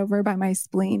taken over by my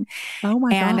spleen. Oh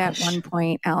my gosh. And at one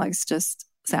point, Alex just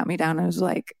sat me down and was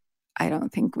like, I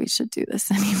don't think we should do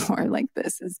this anymore. Like,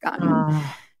 this has gotten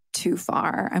too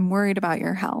far. I'm worried about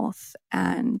your health.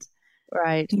 And,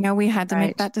 we had to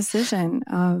make that decision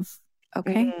of,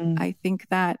 okay, I think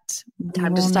that we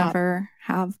will never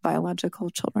have biological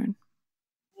children.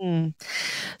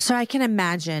 So I can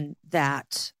imagine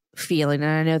that feeling. And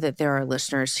I know that there are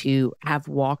listeners who have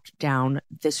walked down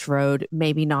this road,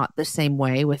 maybe not the same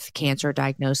way with cancer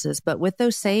diagnosis, but with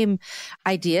those same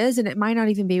ideas. And it might not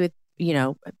even be with,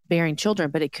 bearing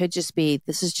children, but it could just be,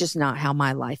 this is just not how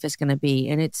my life is going to be.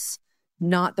 And it's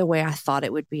not the way I thought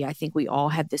it would be. I think we all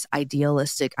have this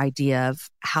idealistic idea of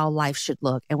how life should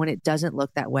look. And when it doesn't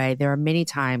look that way, there are many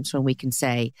times when we can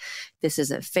say, this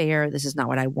isn't fair. This is not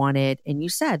what I wanted. And you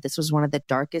said this was one of the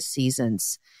darkest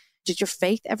seasons. Did your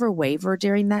faith ever waver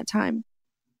during that time?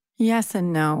 Yes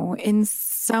and no. In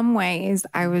some ways,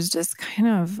 I was just kind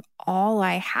of, all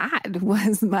I had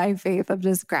was my faith of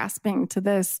just grasping to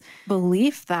this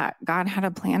belief that God had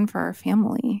a plan for our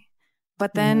family.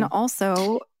 But then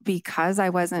also, because I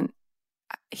wasn't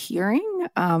hearing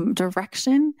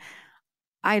direction,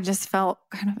 I just felt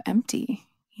kind of empty,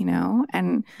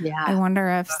 and I wonder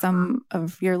if some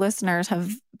of your listeners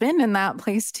have been in that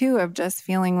place too, of just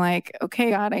feeling like,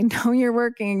 okay, God, I know you're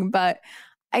working, but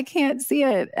I can't see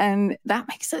it. And that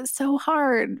makes it so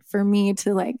hard for me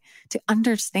to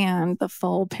understand the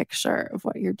full picture of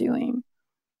what you're doing.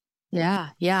 Yeah.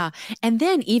 Yeah. And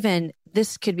then even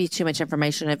this could be too much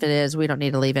information. If it is, we don't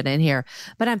need to leave it in here.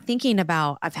 But I'm thinking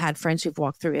about, I've had friends who've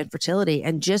walked through infertility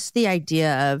and just the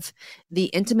idea of the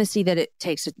intimacy that it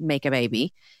takes to make a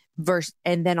baby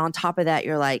and then on top of that,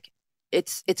 you're like,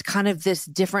 it's kind of this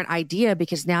different idea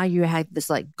because now you have this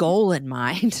like goal in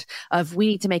mind of we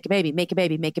need to make a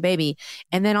baby.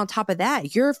 And then on top of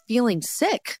that, you're feeling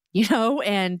sick,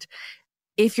 and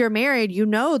if you're married,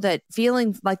 that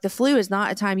feeling like the flu is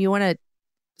not a time you want to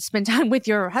spend time with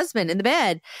your husband in the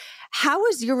bed. How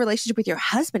was your relationship with your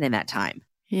husband in that time?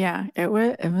 Yeah, it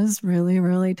was really,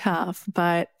 really tough.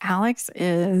 But Alex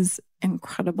is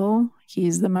incredible.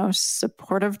 He's the most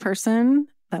supportive person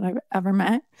that I've ever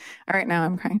met. All right, now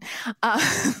I'm crying.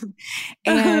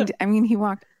 And I mean, he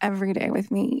walked every day with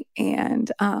me.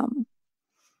 And I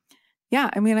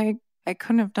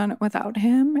couldn't have done it without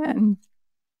him. And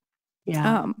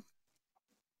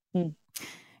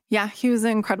he was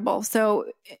incredible.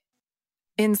 So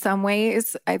in some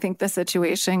ways, I think the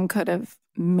situation could have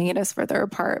made us further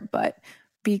apart, but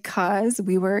because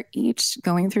we were each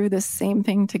going through the same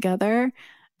thing together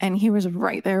and he was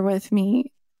right there with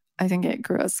me, I think it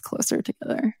grew us closer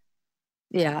together.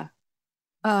 Yeah.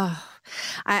 Oh,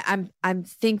 I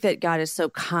think that God is so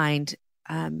kind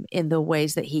in the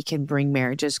ways that he can bring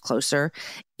marriages closer,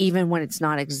 even when it's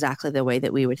not exactly the way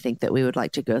that we would think that we would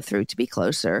like to go through to be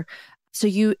closer. So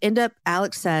you end up,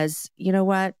 Alex says, you know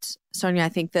what, Sonja, I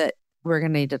think that we're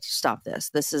going to need to stop this.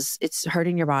 It's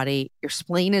hurting your body. Your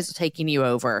spleen is taking you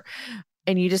over.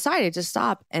 And you decided to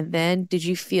stop. And then did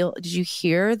you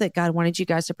hear that God wanted you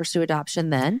guys to pursue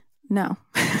adoption then? No.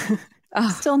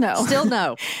 Still no. Still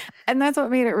no. And that's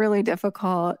what made it really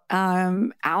difficult.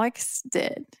 Alex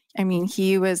did. I mean,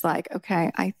 he was like,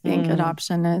 okay, I think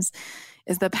adoption is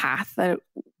the path that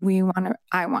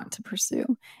I want to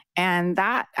pursue. And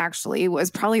that actually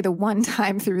was probably the one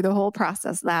time through the whole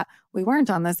process that we weren't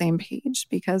on the same page,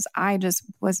 because I just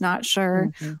was not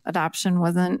sure. Adoption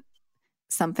wasn't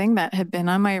something that had been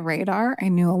on my radar. I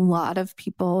knew a lot of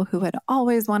people who had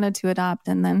always wanted to adopt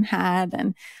and then had,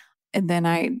 and then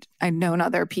I'd known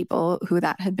other people who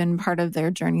that had been part of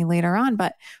their journey later on.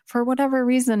 But for whatever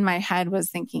reason, my head was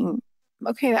thinking,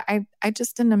 okay, I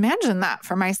just didn't imagine that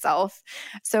for myself.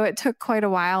 So it took quite a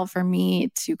while for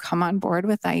me to come on board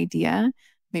with the idea.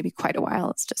 Maybe quite a while.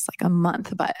 It's just like a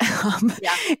month, but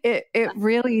it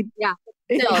really,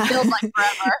 Still feels like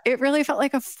forever. It really felt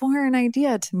like a foreign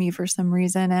idea to me for some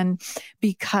reason. And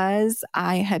because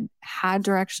I had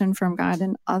direction from God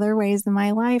in other ways in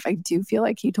my life, I do feel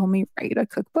like he told me write a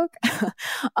cookbook,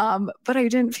 but I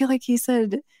didn't feel like he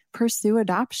said pursue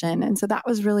adoption. And so that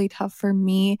was really tough for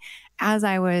me as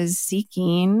I was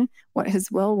seeking what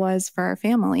his will was for our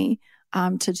family,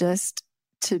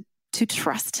 to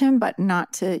trust him, but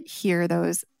not to hear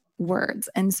those words.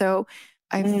 And so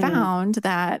I found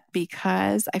that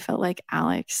because I felt like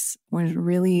Alex was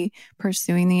really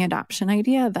pursuing the adoption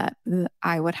idea, that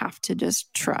I would have to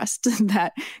just trust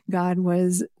that God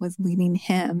was leading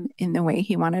him in the way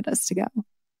he wanted us to go.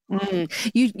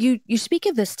 You speak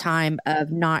of this time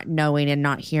of not knowing and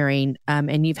not hearing,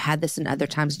 and you've had this in other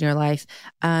times in your life.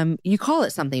 You call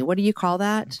it something. What do you call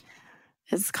that?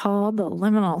 It's called the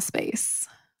liminal space.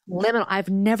 Liminal. I've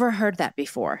never heard that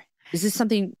before. Is this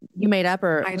something you made up,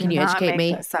 or can you educate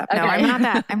me? This up. No, I'm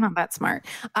not that smart.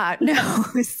 No.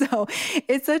 So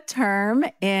it's a term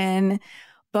in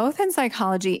both in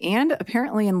psychology and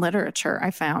apparently in literature,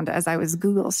 I found as I was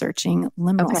Google searching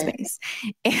liminal space.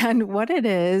 And what it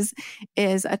is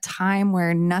a time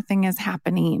where nothing is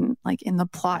happening, like in the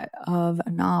plot of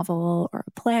a novel or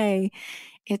a play.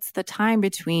 It's the time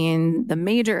between the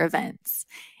major events.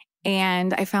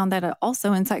 And I found that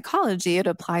also in psychology, it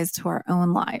applies to our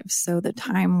own lives. So the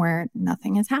time where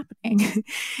nothing is happening.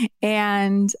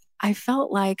 And I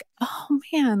felt like, oh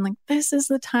man, like this is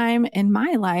the time in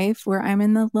my life where I'm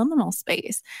in the liminal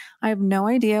space. I have no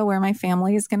idea where my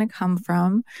family is going to come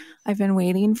from. I've been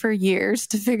waiting for years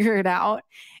to figure it out.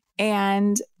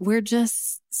 And we're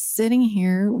just sitting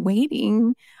here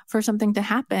waiting for something to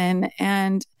happen.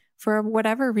 And for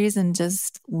whatever reason,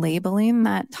 just labeling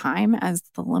that time as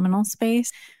the liminal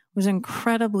space was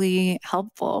incredibly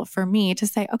helpful for me to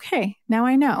say, okay, now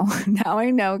I know. Now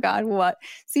I know, God, what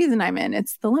season I'm in.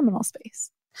 It's the liminal space.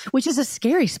 Which is a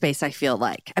scary space, I feel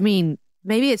like. I mean,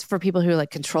 maybe it's for people who are like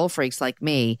control freaks like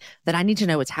me, that I need to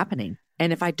know what's happening.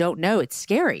 And if I don't know, it's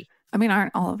scary. I mean,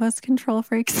 aren't all of us control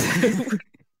freaks? In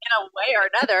a way or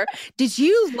another. Did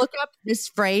you look up this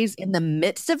phrase in the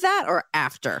midst of that or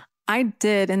after? I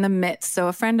did in the midst. So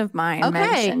a friend of mine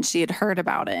mentioned she had heard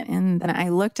about it. And then I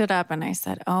looked it up and I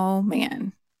said, oh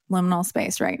man, liminal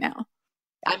space right now.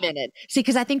 I'm in it. See,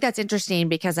 because I think that's interesting,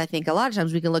 because I think a lot of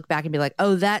times we can look back and be like,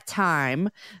 oh, that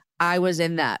time I was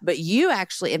in that. But you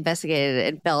actually investigated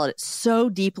it and felt it so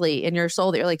deeply in your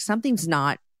soul that you're like, something's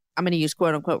not, I'm going to use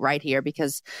quote unquote right here,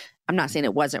 because I'm not saying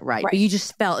it wasn't right. But you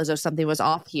just felt as though something was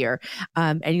off here.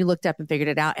 And you looked up and figured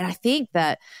it out. And I think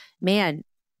that, man,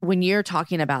 when you're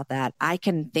talking about that, I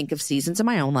can think of seasons in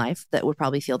my own life that would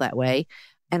probably feel that way.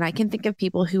 And I can think of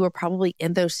people who are probably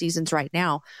in those seasons right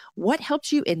now. What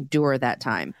helped you endure that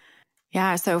time?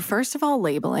 Yeah. So first of all,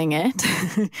 labeling it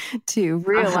to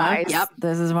realize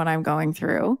this is what I'm going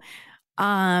through.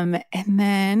 And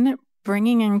then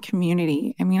bringing in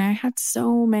community. I mean, I had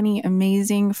so many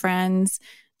amazing friends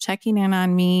checking in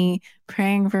on me,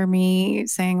 praying for me,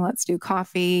 saying, let's do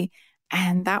coffee.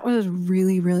 And that was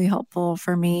really, really helpful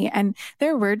for me. And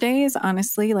there were days,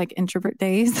 honestly, like introvert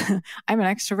days. I'm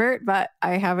an extrovert, but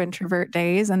I have introvert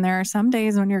days. And there are some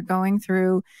days when you're going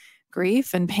through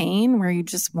grief and pain where you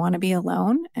just want to be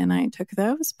alone. And I took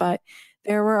those. But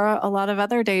there were a lot of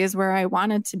other days where I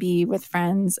wanted to be with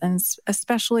friends and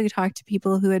especially talk to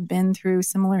people who had been through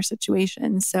similar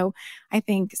situations. So I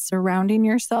think surrounding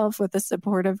yourself with a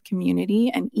supportive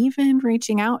community and even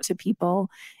reaching out to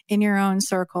people in your own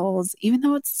circles, even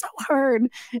though it's so hard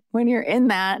when you're in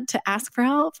that to ask for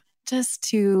help, just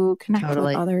to connect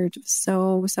with others,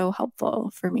 so helpful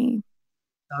for me.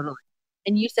 Totally.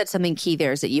 And you said something key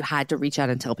there is that you had to reach out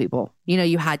and tell people, you know,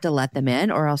 you had to let them in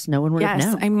or else no one would have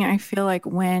known. I mean, I feel like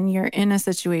when you're in a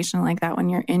situation like that, when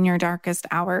you're in your darkest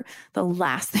hour, the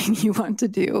last thing you want to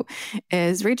do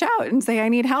is reach out and say, I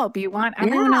need help. You want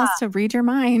everyone else to read your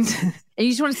mind. And you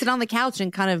just want to sit on the couch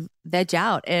and kind of veg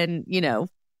out and, you know,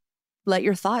 let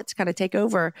your thoughts kind of take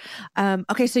over.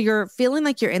 Okay. So you're feeling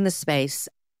like you're in the space.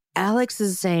 Alex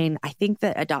is saying, I think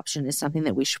that adoption is something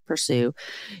that we should pursue.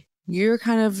 you're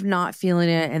kind of not feeling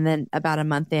it. And then about a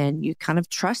month in, you kind of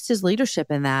trust his leadership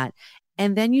in that.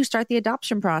 And then you start the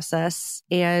adoption process.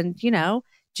 And,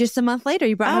 just a month later,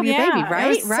 you brought home your baby,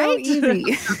 right? It was so easy.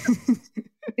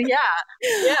 Yeah.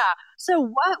 Yeah. So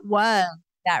what was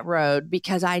that road?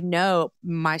 Because I know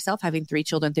myself, having 3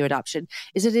 children through adoption,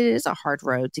 it is a hard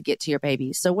road to get to your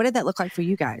baby. So what did that look like for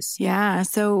you guys? Yeah.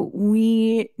 So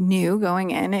we knew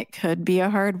going in, it could be a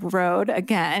hard road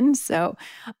again. So,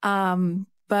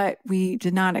 but we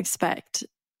did not expect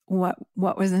what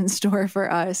was in store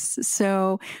for us.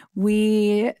 So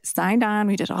we signed on,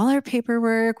 we did all our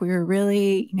paperwork. We were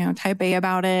really, type A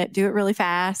about it, do it really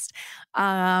fast.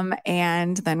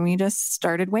 And then we just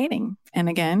started waiting. And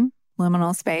again,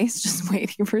 liminal space, just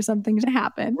waiting for something to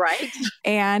happen. Right.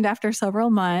 And after several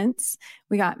months,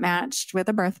 we got matched with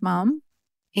a birth mom.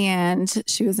 And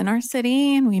she was in our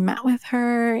city and we met with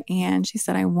her and she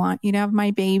said, I want you to have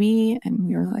my baby. And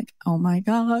we were like, oh my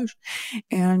gosh.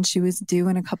 And she was due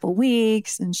in a couple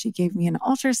weeks and she gave me an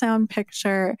ultrasound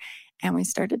picture and we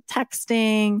started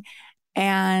texting.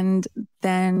 And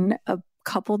then a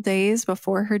couple days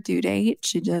before her due date,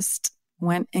 she just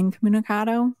went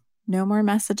incommunicado, no more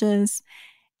messages.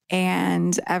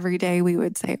 And every day we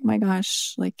would say, oh my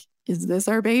gosh, like, is this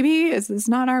our baby? Is this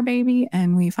not our baby?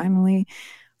 And we finally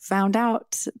found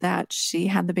out that she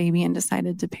had the baby and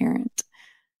decided to parent.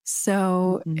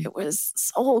 So it was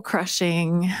soul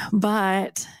crushing,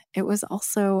 but it was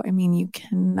also, you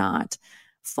cannot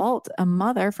fault a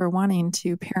mother for wanting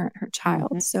to parent her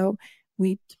child. So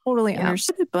we totally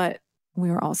understood it, but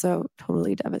we were also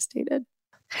totally devastated.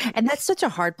 And that's such a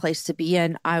hard place to be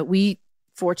in. We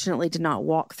fortunately did not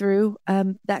walk through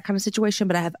that kind of situation,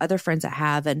 but I have other friends that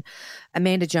have. And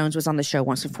Amanda Jones was on the show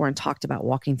once before and talked about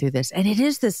walking through this. And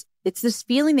it's this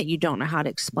feeling that you don't know how to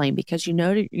explain because you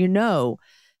know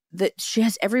that she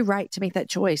has every right to make that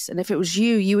choice. And if it was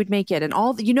you, you would make it. And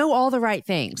all the right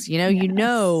things. You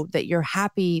know that you're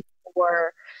happy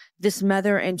for this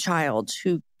mother and child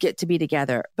who get to be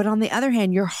together. But on the other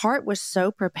hand, your heart was so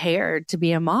prepared to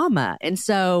be a mama. And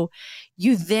so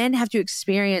you then have to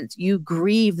you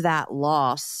grieve that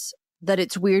loss, that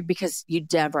it's weird because you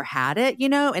never had it,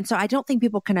 And so I don't think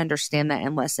people can understand that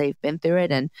unless they've been through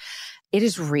it. And it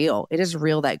is real. It is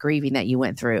real, that grieving that you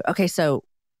went through. Okay. So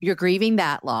you're grieving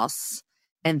that loss.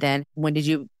 And then when did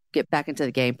you get back into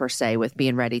the game per se with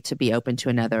being ready to be open to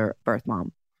another birth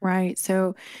mom? Right.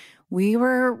 So we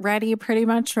were ready pretty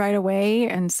much right away.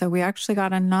 And so we actually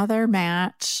got another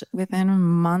match within a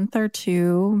month or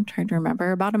two. I'm trying to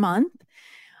remember, about a month.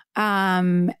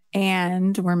 And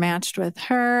we're matched with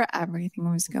her.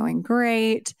 Everything was going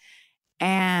great.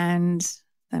 And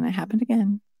then it happened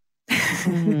again.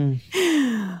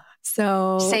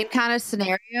 So same kind of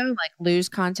scenario, like lose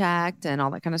contact and all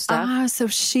that kind of stuff. So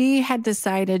she had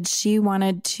decided she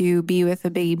wanted to be with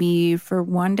the baby for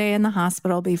one day in the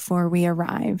hospital before we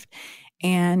arrived.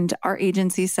 And our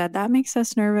agency said that makes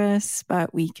us nervous,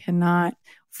 but we cannot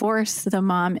force the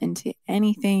mom into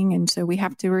anything. And so we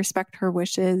have to respect her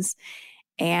wishes.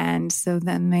 And so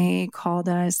then they called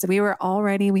us. We were all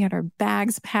ready. We had our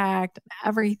bags packed,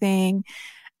 everything.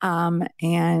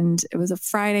 And it was a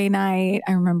Friday night.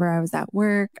 I remember I was at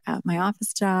work at my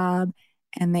office job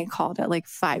and they called at like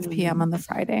 5 p.m. on the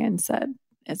Friday and said,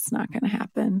 it's not going to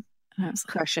happen. And I was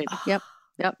like, crushing. Yep.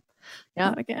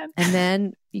 Not again. And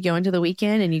then you go into the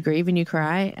weekend and you grieve and you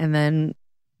cry. And then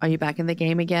are you back in the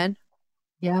game again?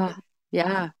 Yeah.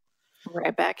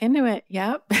 Right back into it.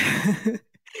 Yep.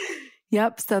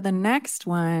 Yep. So the next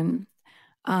one,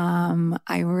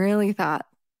 I really thought,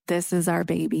 this is our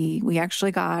baby. We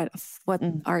actually got what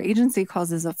our agency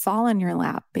calls is a fall in your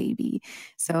lap baby.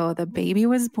 So the baby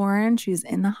was born. She was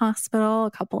in the hospital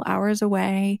a couple hours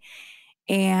away.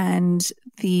 And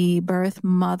the birth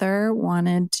mother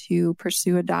wanted to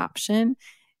pursue adoption.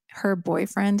 Her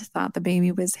boyfriend thought the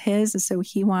baby was his. So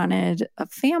he wanted a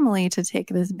family to take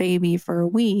this baby for a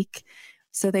week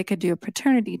so they could do a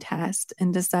paternity test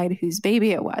and decide whose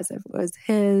baby it was. If it was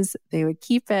his, they would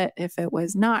keep it. If it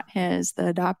was not his, the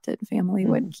adopted family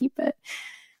would keep it.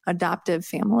 Adoptive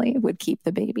family would keep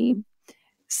the baby.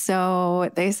 So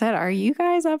they said, are you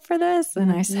guys up for this?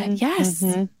 And I said, yes,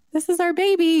 this is our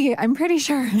baby. I'm pretty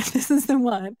sure this is the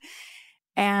one.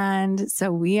 And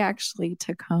so we actually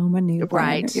took home a newborn.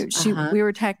 Right. We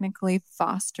were technically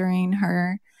fostering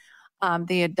her.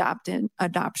 The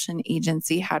adoption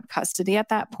agency had custody at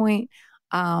that point.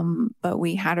 But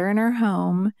we had her in her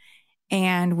home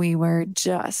and we were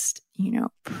just,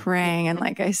 praying. And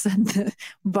like I said, the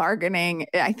bargaining,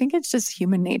 I think it's just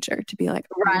human nature to be like,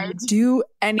 right, do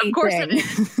anything. Of course it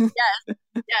is.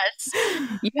 Yes.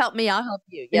 You help me, I'll help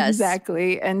you. Yes.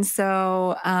 Exactly. And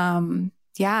so,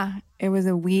 Yeah, it was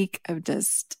a week of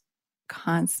just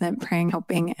constant praying,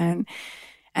 hoping, and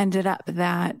ended up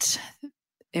that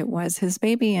it was his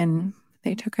baby and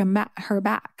they took her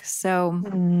back. So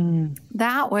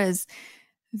that was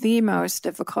the most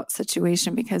difficult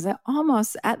situation because at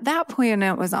that point,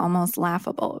 it was almost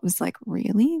laughable. It was like,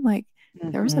 really? Like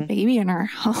there was a baby in our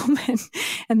home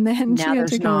and then Now she had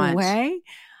to go not. away.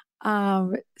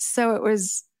 So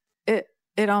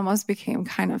it almost became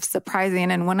kind of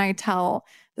surprising. And when I tell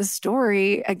the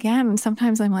story again,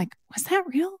 sometimes I'm like, was that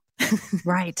real?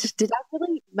 Right. Did I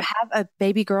really have a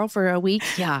baby girl for a week?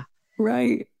 Yeah.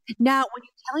 Right. Now, when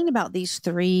you're telling about these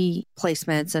 3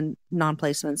 placements and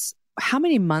non-placements, how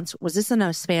many months was this in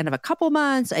a span of a couple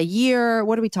months, a year?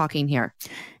 What are we talking here?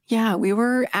 Yeah, we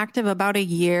were active about a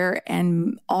year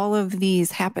and all of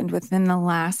these happened within the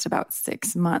last about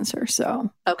 6 months or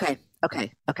so. Okay.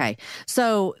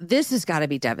 So this has got to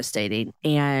be devastating.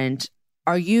 And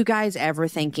are you guys ever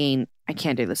thinking, I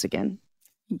can't do this again?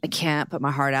 I can't put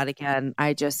my heart out again.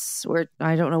 I don't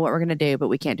know what we're going to do, but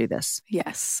we can't do this.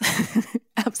 Yes,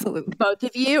 absolutely. Both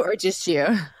of you or just you?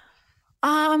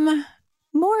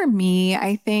 More me,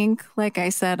 I think. Like I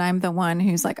said, I'm the one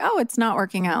who's like, oh, it's not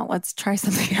working out. Let's try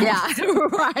something else. Yeah,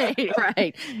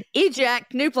 right.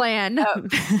 Eject, new plan. Oh.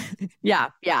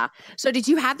 Yeah. So did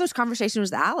you have those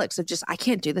conversations with Alex of just, I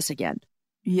can't do this again?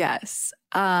 Yes.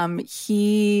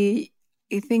 I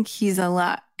think he's a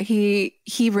lot. He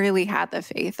really had the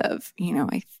faith of,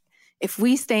 if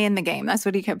we stay in the game, that's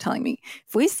what he kept telling me.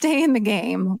 If we stay in the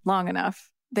game long enough,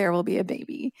 there will be a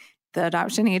baby. The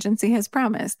adoption agency has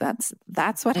promised. That's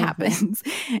what happens.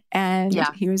 And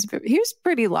he was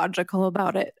pretty logical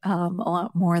about it. A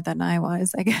lot more than I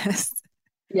was, I guess.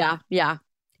 Yeah.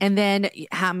 And then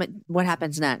what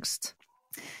happens next?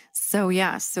 So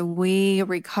we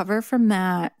recover from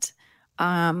that.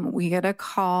 We get a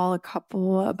call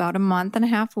about a month and a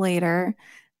half later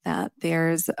that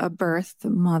there's a birth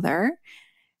mother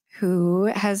who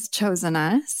has chosen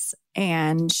us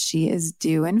and she is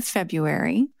due in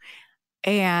February.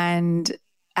 And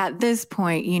at this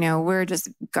point, we're just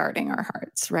guarding our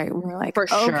hearts, right? We're like, for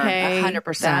sure, okay,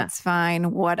 100%. That's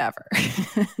fine, whatever.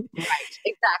 Right.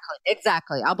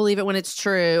 Exactly. I'll believe it when it's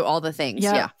true, all the things.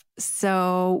 Yep. Yeah.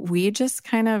 So we just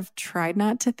kind of tried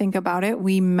not to think about it.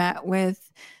 We met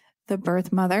with the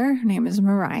birth mother. Her name is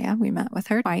Mariah. We met with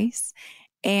her twice.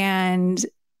 And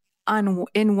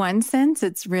in one sense,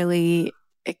 it's really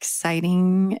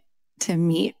exciting to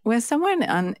meet with someone.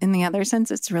 In the other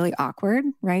sense, it's really awkward,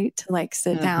 right? To like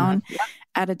sit down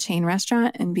at a chain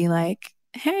restaurant and be like,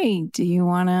 hey, do you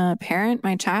want to parent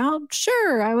my child?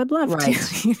 Sure, I would love to.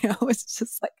 It's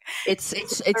just like, it's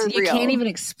you can't even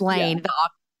explain the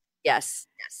Yes.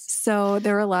 So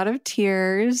there were a lot of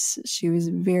tears. She was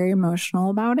very emotional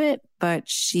about it, but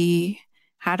she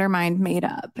had her mind made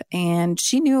up and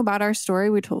she knew about our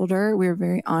story. We told her, we were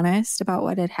very honest about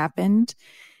what had happened.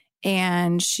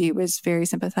 And she was very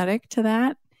sympathetic to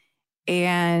that.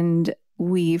 And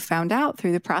we found out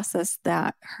through the process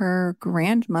that her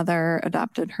grandmother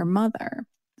adopted her mother.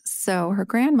 So her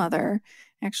grandmother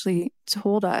actually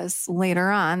told us later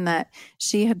on that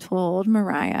she had told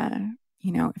Mariah,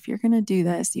 if you're going to do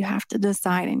this, you have to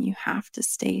decide and you have to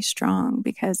stay strong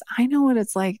because I know what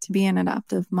it's like to be an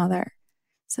adoptive mother.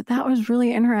 So that was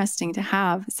really interesting to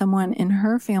have someone in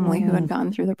her family who had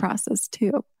gone through the process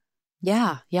too.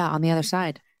 Yeah. On the other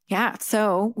side. Yeah.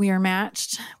 So we were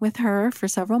matched with her for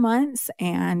several months.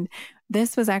 And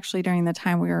this was actually during the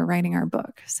time we were writing our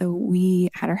book. So we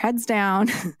had our heads down.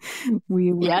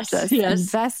 We were just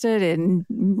invested in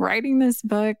writing this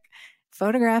book,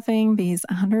 photographing these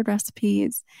 100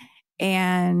 recipes.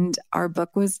 And our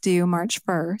book was due March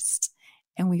 1st.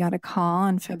 And we got a call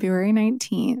on February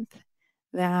 19th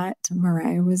that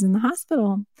Mariah was in the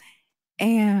hospital.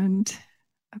 And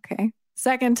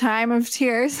second time of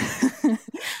tears.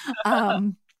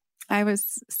 I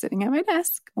was sitting at my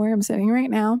desk where I'm sitting right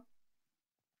now,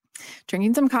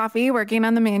 drinking some coffee, working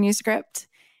on the manuscript.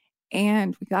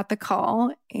 And we got the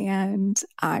call and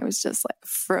I was just like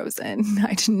frozen.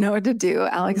 I didn't know what to do.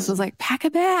 Alex was like, pack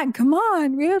a bag. Come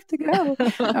on, we have to go.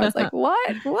 I was like,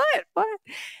 what?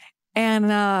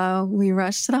 And we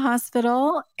rushed to the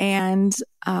hospital and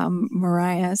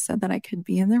Mariah said that I could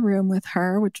be in the room with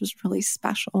her, which was really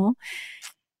special.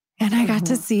 And I got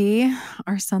to see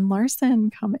our son Larson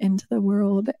come into the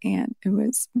world. And it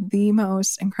was the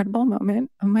most incredible moment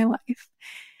of my life.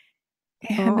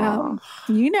 And, right?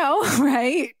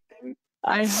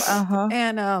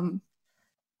 And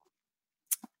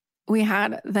we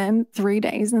had then 3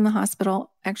 days in the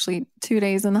hospital, actually 2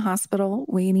 days in the hospital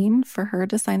waiting for her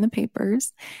to sign the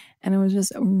papers. And it was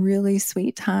just a really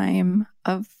sweet time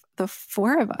of the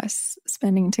four of us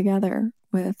spending together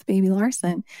with baby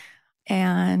Larson.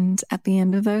 And at the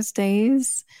end of those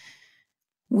days,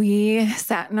 we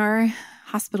sat in our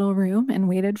hospital room and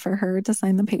waited for her to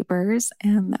sign the papers.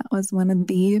 And that was one of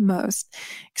the most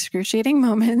excruciating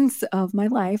moments of my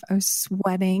life. I was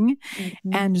sweating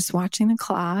and just watching the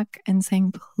clock and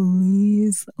saying,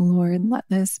 please, Lord, let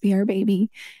this be our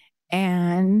baby.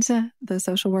 And the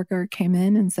social worker came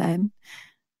in and said,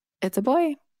 it's a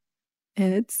boy.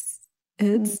 It's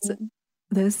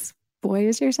this boy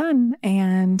is your son.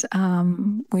 And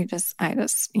I just,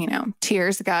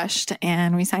 tears gushed,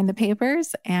 and we signed the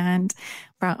papers and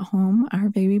brought home our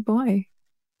baby boy.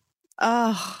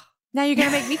 Oh, now you're going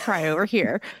to make me cry over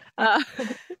here.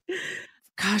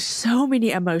 Gosh, so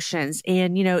many emotions.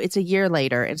 And, it's a year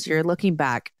later. And so you're looking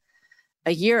back.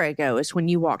 A year ago is when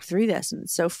you walked through this, and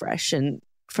it's so fresh and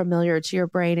familiar to your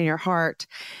brain and your heart.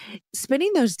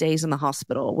 Spending those days in the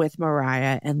hospital with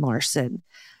Mariah and Larson,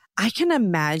 I can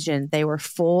imagine they were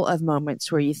full of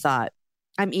moments where you thought,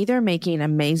 I'm either making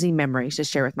amazing memories to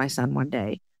share with my son one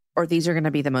day, or these are going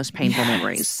to be the most painful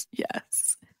memories.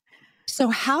 Yes. So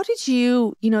how did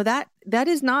you, that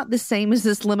is not the same as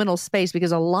this liminal space,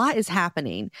 because a lot is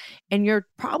happening and you're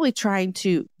probably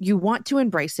you want to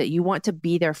embrace it. You want to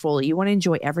be there fully. You want to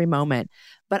enjoy every moment.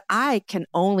 But I can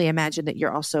only imagine that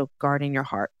you're also guarding your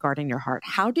heart.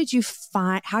 How did you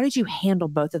handle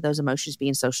both of those emotions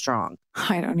being so strong?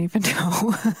 I don't even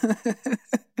know.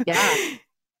 Yeah.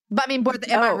 But I mean,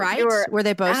 am I right? Were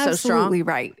they both so strong? Absolutely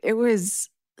right. It was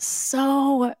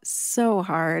so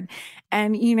hard.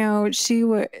 And,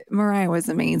 Mariah was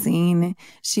amazing.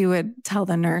 She would tell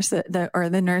the nurse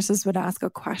the nurses would ask a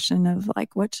question of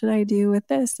like, what should I do with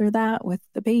this or that with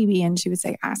the baby? And she would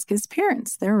say, ask his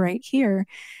parents. They're right here.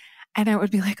 And I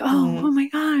would be like, oh my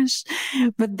gosh.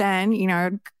 But then,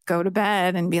 I'd go to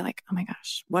bed and be like, oh my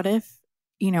gosh, what if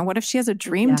she has a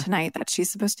dream tonight that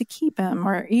she's supposed to keep him?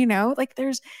 Or,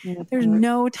 there's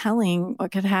no telling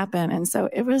what could happen. And so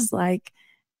it was like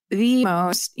the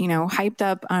most, hyped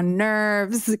up on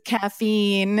nerves,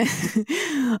 caffeine,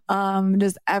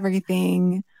 just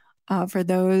everything for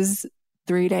those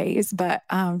 3 days. But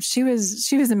she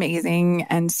was amazing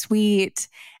and sweet.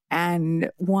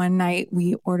 And one night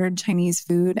we ordered Chinese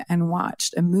food and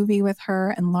watched a movie with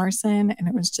her and Larson. And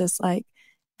it was just like,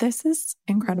 this is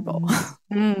incredible.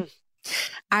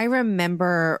 I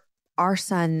remember our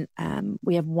son,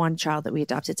 we have one child that we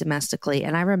adopted domestically.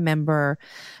 And I remember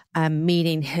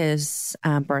meeting his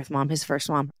birth mom, his first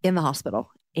mom, in the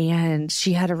hospital. And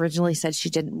she had originally said she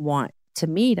didn't want to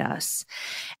meet us.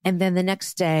 And then the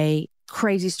next day,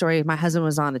 crazy story, my husband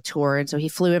was on a tour. And so he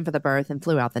flew in for the birth and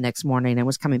flew out the next morning and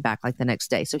was coming back like the next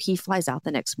day. So he flies out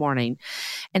the next morning.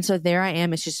 And so there I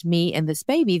am. It's just me and this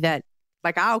baby that,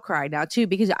 like, I'll cry now too,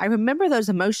 because I remember those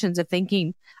emotions of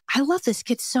thinking, I love this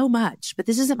kid so much, but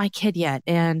this isn't my kid yet.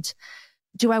 And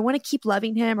do I want to keep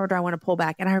loving him or do I want to pull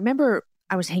back? And I remember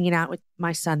I was hanging out with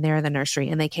my son there in the nursery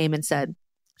and they came and said,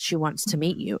 she wants to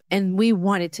meet you. And we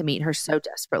wanted to meet her so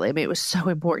desperately. I mean, it was so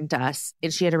important to us.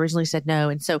 And she had originally said no.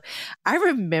 And so I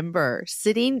remember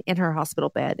sitting in her hospital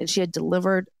bed and she had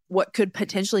delivered what could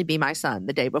potentially be my son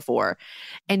the day before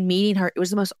and meeting her. It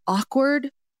was the most awkward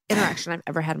interaction I've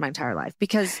ever had in my entire life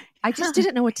because I just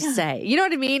didn't know what to say. You know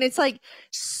what I mean? It's like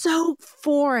so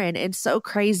foreign and so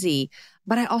crazy.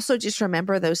 But I also just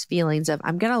remember those feelings of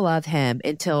I'm going to love him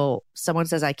until someone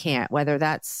says I can't, whether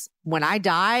that's when I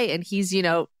die and he's,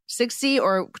 60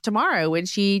 or tomorrow when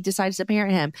she decides to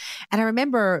parent him. And I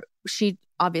remember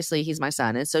obviously he's my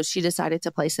son. And so she decided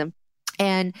to place him.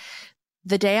 And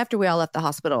the day after we all left the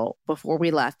hospital, before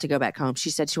we left to go back home, she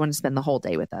said she wanted to spend the whole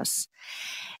day with us.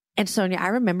 And Sonja, I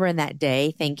remember in that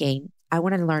day thinking, I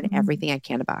want to learn everything I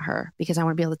can about her because I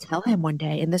want to be able to tell him one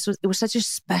day. And it was such a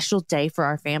special day for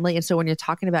our family. And so when you're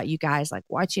talking about you guys like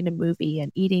watching a movie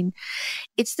and eating,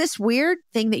 it's this weird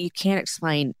thing that you can't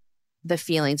explain the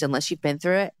feelings unless you've been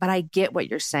through it. But I get what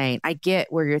you're saying. I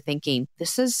get where you're thinking,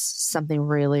 this is something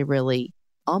really, really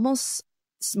almost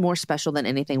more special than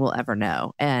anything we'll ever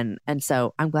know. And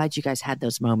so I'm glad you guys had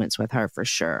those moments with her for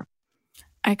sure.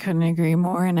 I couldn't agree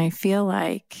more. And I feel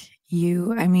like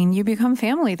you become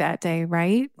family that day,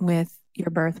 right? With your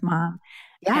birth mom.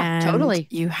 Yeah, and totally.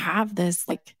 You have this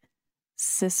like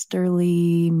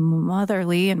sisterly,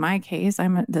 motherly, in my case,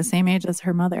 I'm the same age as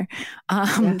her mother,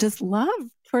 just love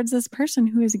towards this person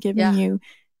who is giving you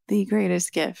the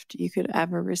greatest gift you could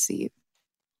ever receive.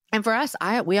 And for us,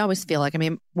 we always feel like,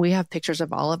 we have pictures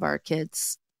of all of our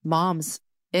kids' moms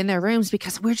in their rooms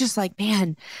because we're just like,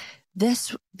 man,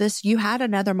 this, you had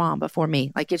another mom before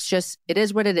me. Like, it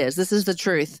is what it is. This is the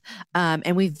truth.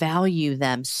 And we value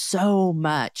them so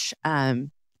much.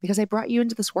 because I brought you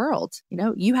into this world. You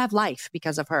know, you have life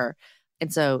because of her.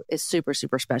 And so it's super,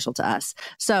 super special to us.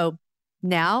 So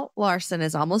now Larson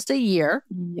is almost a year.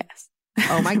 Yes.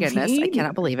 Oh my goodness. I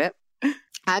cannot believe it.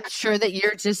 I'm sure that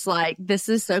you're just like, this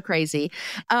is so crazy.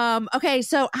 Okay.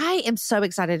 So I am so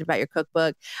excited about your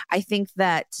cookbook. I think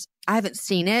that I haven't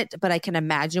seen it, but I can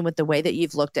imagine with the way that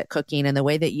you've looked at cooking and the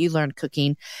way that you learned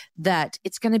cooking, that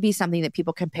it's going to be something that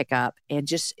people can pick up and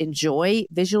just enjoy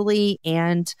visually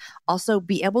and also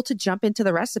be able to jump into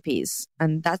the recipes.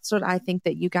 And that's what I think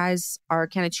that you guys are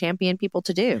kind of champion people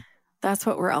to do. That's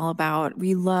what we're all about.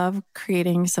 We love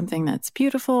creating something that's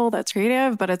beautiful, that's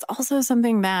creative, but it's also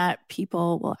something that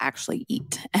people will actually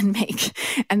eat and make.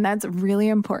 And that's really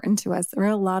important to us. There are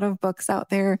a lot of books out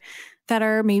there that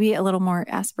are maybe a little more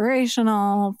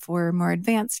aspirational for more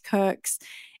advanced cooks.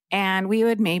 And we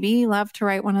would maybe love to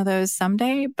write one of those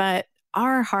someday, but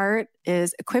our heart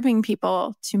is equipping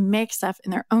people to make stuff in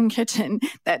their own kitchen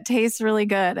that tastes really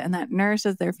good and that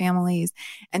nourishes their families.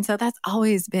 And so that's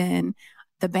always been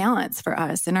the balance for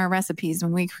us in our recipes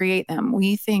when we create them.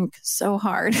 We think so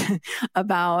hard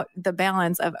about the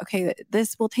balance of, okay,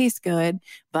 this will taste good,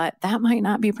 but that might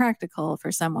not be practical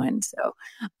for someone. So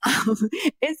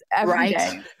it's every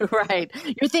day. Right.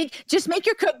 You think, just make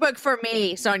your cookbook for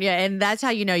me, Sonja. And that's how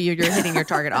you know you're hitting your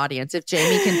target audience. If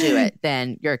Jamie can do it,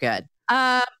 then you're good.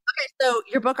 Okay, so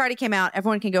your book already came out.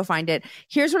 Everyone can go find it.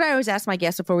 Here's what I always ask my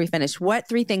guests before we finish. What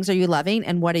 3 things are you loving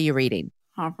and what are you reading?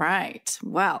 All right.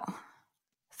 Well,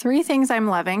 3 things I'm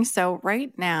loving. So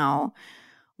right now,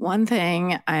 one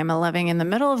thing I'm loving in the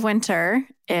middle of winter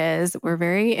is we're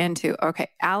very into,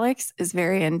 Alex is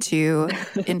very into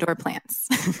indoor plants.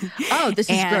 Oh, this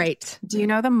is great. Do you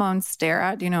know the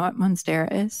Monstera? Do you know what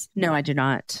Monstera is? No, I do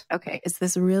not. Okay. It's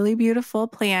this really beautiful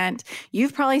plant.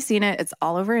 You've probably seen it. It's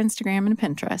all over Instagram and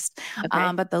Pinterest.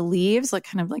 Okay. But the leaves look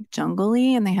kind of like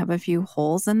jungly and they have a few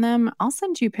holes in them. I'll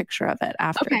send you a picture of it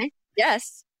after. Okay.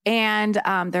 Yes. And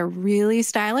they're really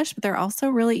stylish, but they're also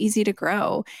really easy to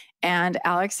grow. And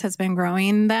Alex has been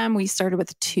growing them. We started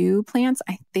with 2 plants.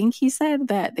 I think he said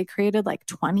that they created like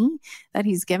 20 that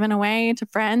he's given away to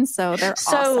friends. So they're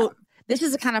awesome. This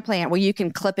is the kind of plant where you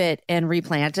can clip it and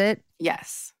replant it.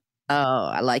 Yes. Oh,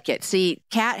 I like it. See,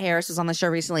 Kat Harris was on the show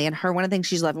recently, and one of the things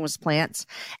she's loving was plants.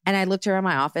 And I looked around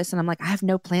my office and I'm like, I have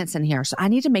no plants in here. So I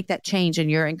need to make that change. And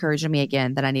you're encouraging me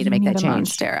again that I need to make that change.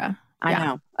 Monstera. I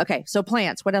know. Okay. So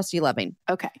plants, what else are you loving?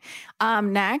 Okay.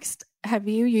 Next, have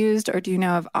you used or do you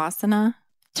know of Asana?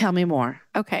 Tell me more.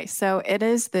 Okay. So it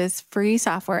is this free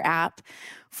software app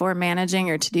for managing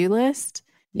your to-do list.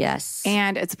 Yes.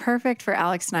 And it's perfect for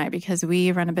Alex and I because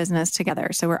we run a business together.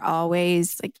 So we're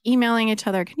always like emailing each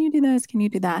other. Can you do this? Can you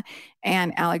do that?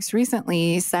 And Alex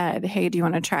recently said, hey, do you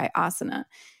want to try Asana?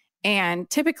 And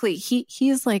typically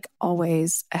he's like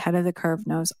always ahead of the curve,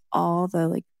 knows all the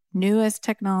like newest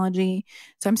technology.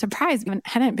 So I'm surprised we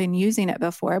hadn't been using it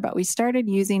before, but we started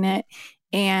using it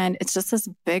and it's just this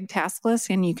big task list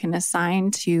and you can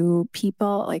assign to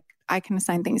people. Like I can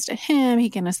assign things to him. He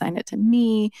can assign it to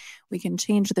me. We can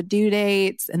change the due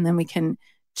dates and then we can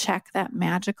check that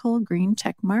magical green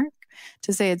check mark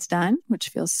to say it's done, which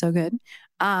feels so good.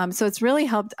 So it's really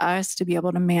helped us to be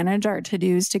able to manage our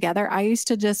to-dos together. I used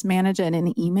to just manage it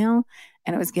in email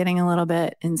and it was getting a little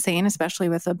bit insane, especially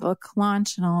with a book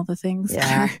launch and all the things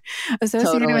that are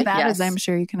associated with that, as I'm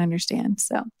sure you can understand.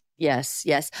 So yes.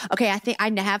 Okay. I think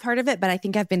I have heard of it, but I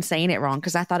think I've been saying it wrong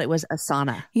because I thought it was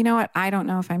Asana. You know what? I don't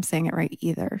know if I'm saying it right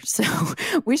either. So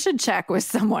we should check with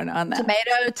someone on that.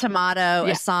 Tomato,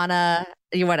 Asana,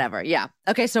 whatever. Yeah.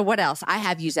 Okay. So what else? I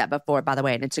have used that before, by the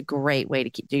way, and it's a great way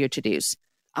to do your to-dos.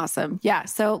 Awesome. Yeah.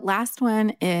 So last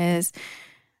one is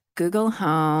Google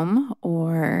Home,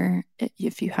 or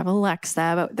if you have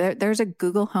Alexa, but there's a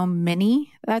Google Home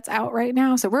Mini that's out right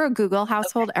now. So we're a Google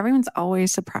household. Okay. Everyone's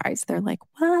always surprised. They're like,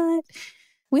 what?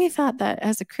 We thought that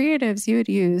as a creatives, you would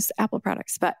use Apple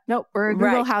products, but nope, we're a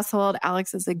Google household.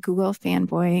 Alex is a Google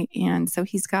fanboy. And so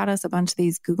he's got us a bunch of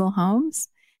these Google Homes.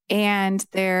 And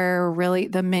they're really,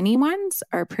 the mini ones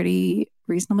are pretty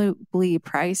reasonably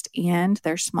priced and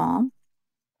they're small.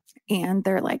 And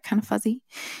they're like kind of fuzzy.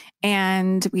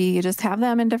 And we just have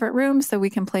them in different rooms so we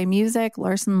can play music.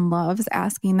 Larson loves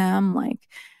asking them, like,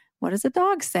 what does a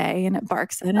dog say? And it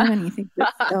barks at him and he thinks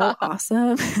it's so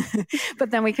awesome.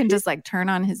 But then we can just like turn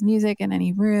on his music in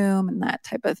any room and that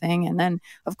type of thing. And then,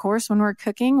 of course, when we're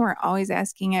cooking, we're always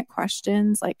asking it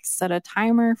questions like set a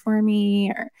timer for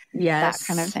me or that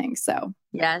kind of thing. So,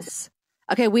 yes.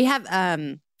 Okay. We have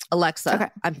Alexa. Okay.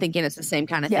 I'm thinking it's the same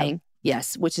kind of thing.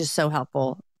 Yes. Which is so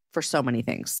helpful for so many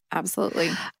things.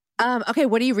 Absolutely. Okay,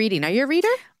 what are you reading? Are you a reader?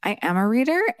 I am a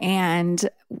reader, and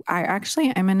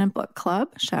I'm in a book club.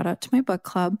 Shout out to my book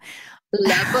club.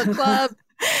 Love book club.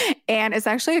 And it's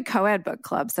actually a co-ed book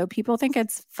club. So people think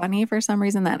it's funny for some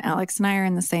reason that Alex and I are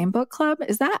in the same book club.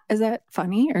 Is that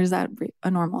funny, or is that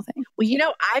a normal thing? Well,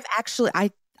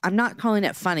 I'm not calling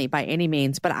it funny by any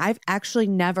means, but I've actually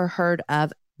never heard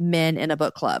of men in a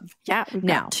book club. Yeah, we've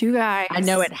got two guys. I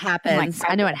know it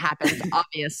happens.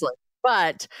 Obviously.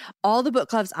 But all the book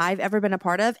clubs I've ever been a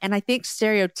part of, and I think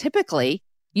stereotypically,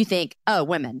 you think, oh,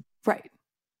 women.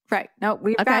 Right. No,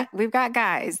 we've got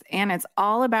guys, and it's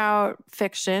all about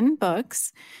fiction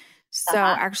books. So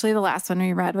actually the last one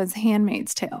we read was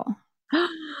Handmaid's Tale.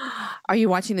 Are you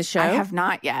watching the show? I have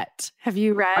not yet. Have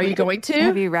you read? Are you going to?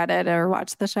 Have you read it or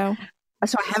watched the show?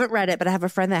 So I haven't read it, but I have a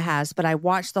friend that has, but I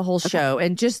watched the whole show.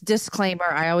 And just disclaimer,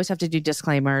 I always have to do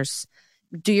disclaimers.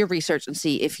 Do your research and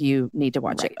see if you need to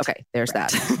watch it. Okay, there's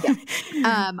that.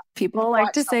 Yeah. People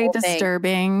like to say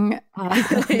disturbing.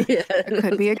 It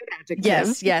could be a good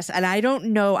adjective. Yes. And I don't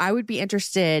know. I would be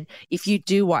interested if you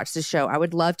do watch the show. I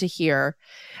would love to hear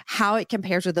how it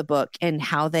compares with the book and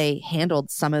how they handled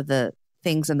some of the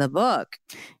things in the book.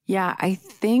 Yeah, I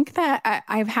think that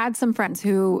I've had some friends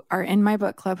who are in my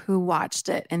book club who watched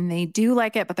it, and they do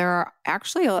like it, but there are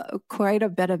actually quite a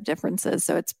bit of differences.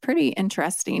 So it's pretty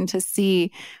interesting to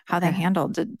see how they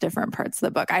handled the different parts of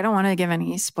the book. I don't want to give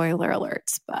any spoiler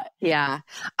alerts, but yeah.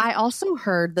 I also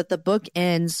heard that the book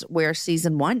ends where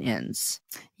season 1 ends.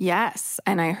 Yes.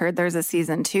 And I heard there's a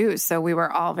season 2. So we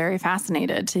were all very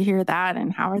fascinated to hear that,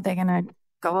 and how are they going to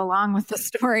go along with the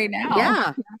story now.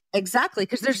 Yeah, exactly.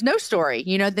 Because there's no story.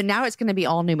 Now it's going to be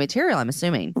all new material, I'm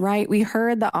assuming. Right. We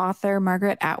heard the author,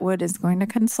 Margaret Atwood, is going to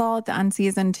consult on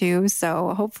season 2.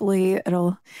 So hopefully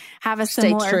it'll have a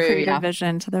similar creative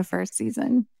vision to the first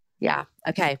season. Yeah.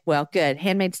 Okay. Well, good.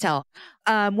 Handmaid's Tale.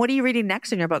 What are you reading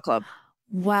next in your book club?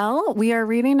 Well, we are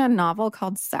reading a novel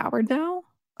called Sourdough.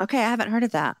 Okay. I haven't heard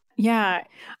of that. Yeah,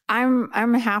 I'm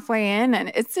halfway in,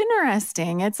 and it's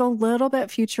interesting. It's a little bit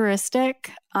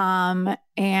futuristic, and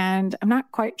I'm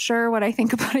not quite sure what I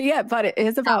think about it yet, but it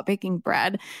is about baking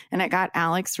bread, and it got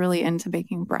Alex really into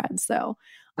baking bread. So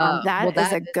that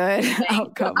is a good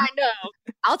outcome. I know.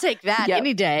 I'll take that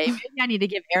any day. Maybe I need to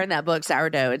give Aaron that book,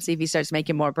 Sourdough, and see if he starts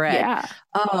making more bread. Yeah.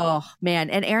 Oh,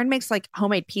 man. And Aaron makes like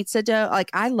homemade pizza dough.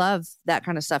 Like, I love that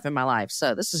kind of stuff in my life.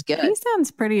 So this is good. He sounds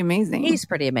pretty amazing. He's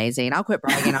pretty amazing. I'll quit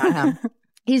bragging on him.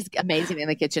 He's amazing in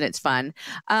the kitchen. It's fun.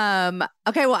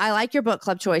 Okay. Well, I like your book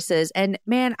club choices. And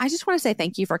man, I just want to say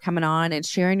thank you for coming on and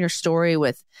sharing your story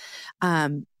with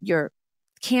your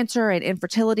cancer and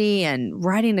infertility and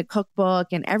writing a cookbook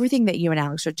and everything that you and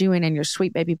Alex are doing and your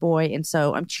sweet baby boy. And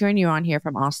so I'm cheering you on here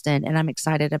from Austin, and I'm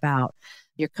excited about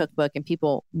your cookbook and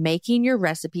people making your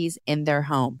recipes in their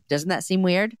home. Doesn't that seem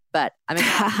weird? But I'm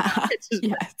excited. It's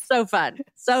just so fun.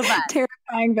 So fun.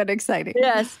 Terrifying, but exciting.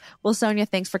 Yes. Well, Sonja,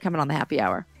 thanks for coming on the Happy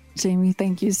Hour. Jamie,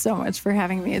 thank you so much for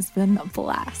having me. It's been a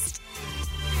blast.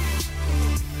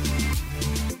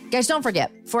 Guys, don't forget,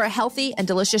 for a healthy and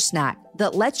delicious snack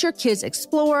that lets your kids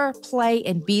explore, play,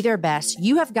 and be their best,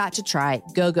 you have got to try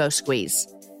Go-Go Squeeze.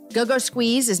 Go-Go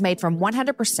Squeeze is made from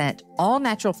 100%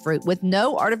 all-natural fruit with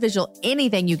no artificial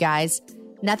anything, you guys.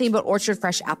 Nothing but orchard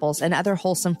fresh apples and other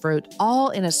wholesome fruit,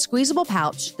 all in a squeezable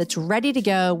pouch that's ready to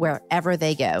go wherever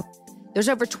they go. There's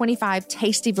over 25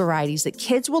 tasty varieties that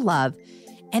kids will love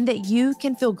and that you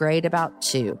can feel great about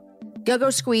too.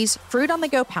 Go-Go Squeeze fruit on the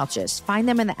go pouches. Find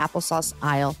them in the applesauce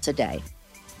aisle today.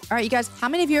 All right, you guys, how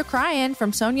many of you are crying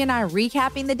from Sonja and I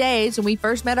recapping the days when we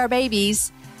first met our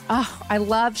babies? Oh, I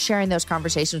love sharing those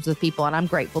conversations with people, and I'm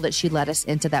grateful that she led us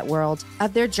into that world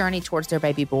of their journey towards their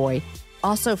baby boy.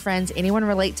 Also, friends, anyone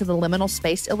relate to the liminal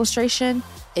space illustration?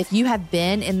 If you have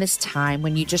been in this time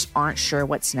when you just aren't sure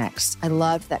what's next, I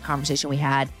loved that conversation we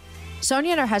had. Sonja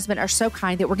and her husband are so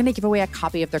kind that we're going to give away a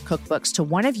copy of their cookbooks to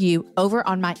one of you over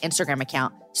on my Instagram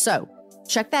account. So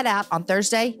check that out on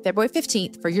Thursday, February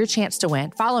 15th for your chance to win.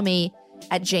 Follow me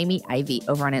at Jamie Ivy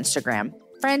over on Instagram.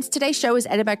 Friends, today's show is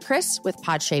edited by Chris with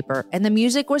Podshaper, and the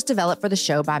music was developed for the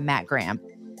show by Matt Graham.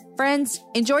 Friends,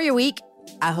 enjoy your week.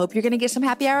 I hope you're going to get some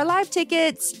Happy Hour Live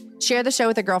tickets. Share the show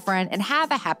with a girlfriend and have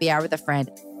a happy hour with a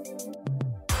friend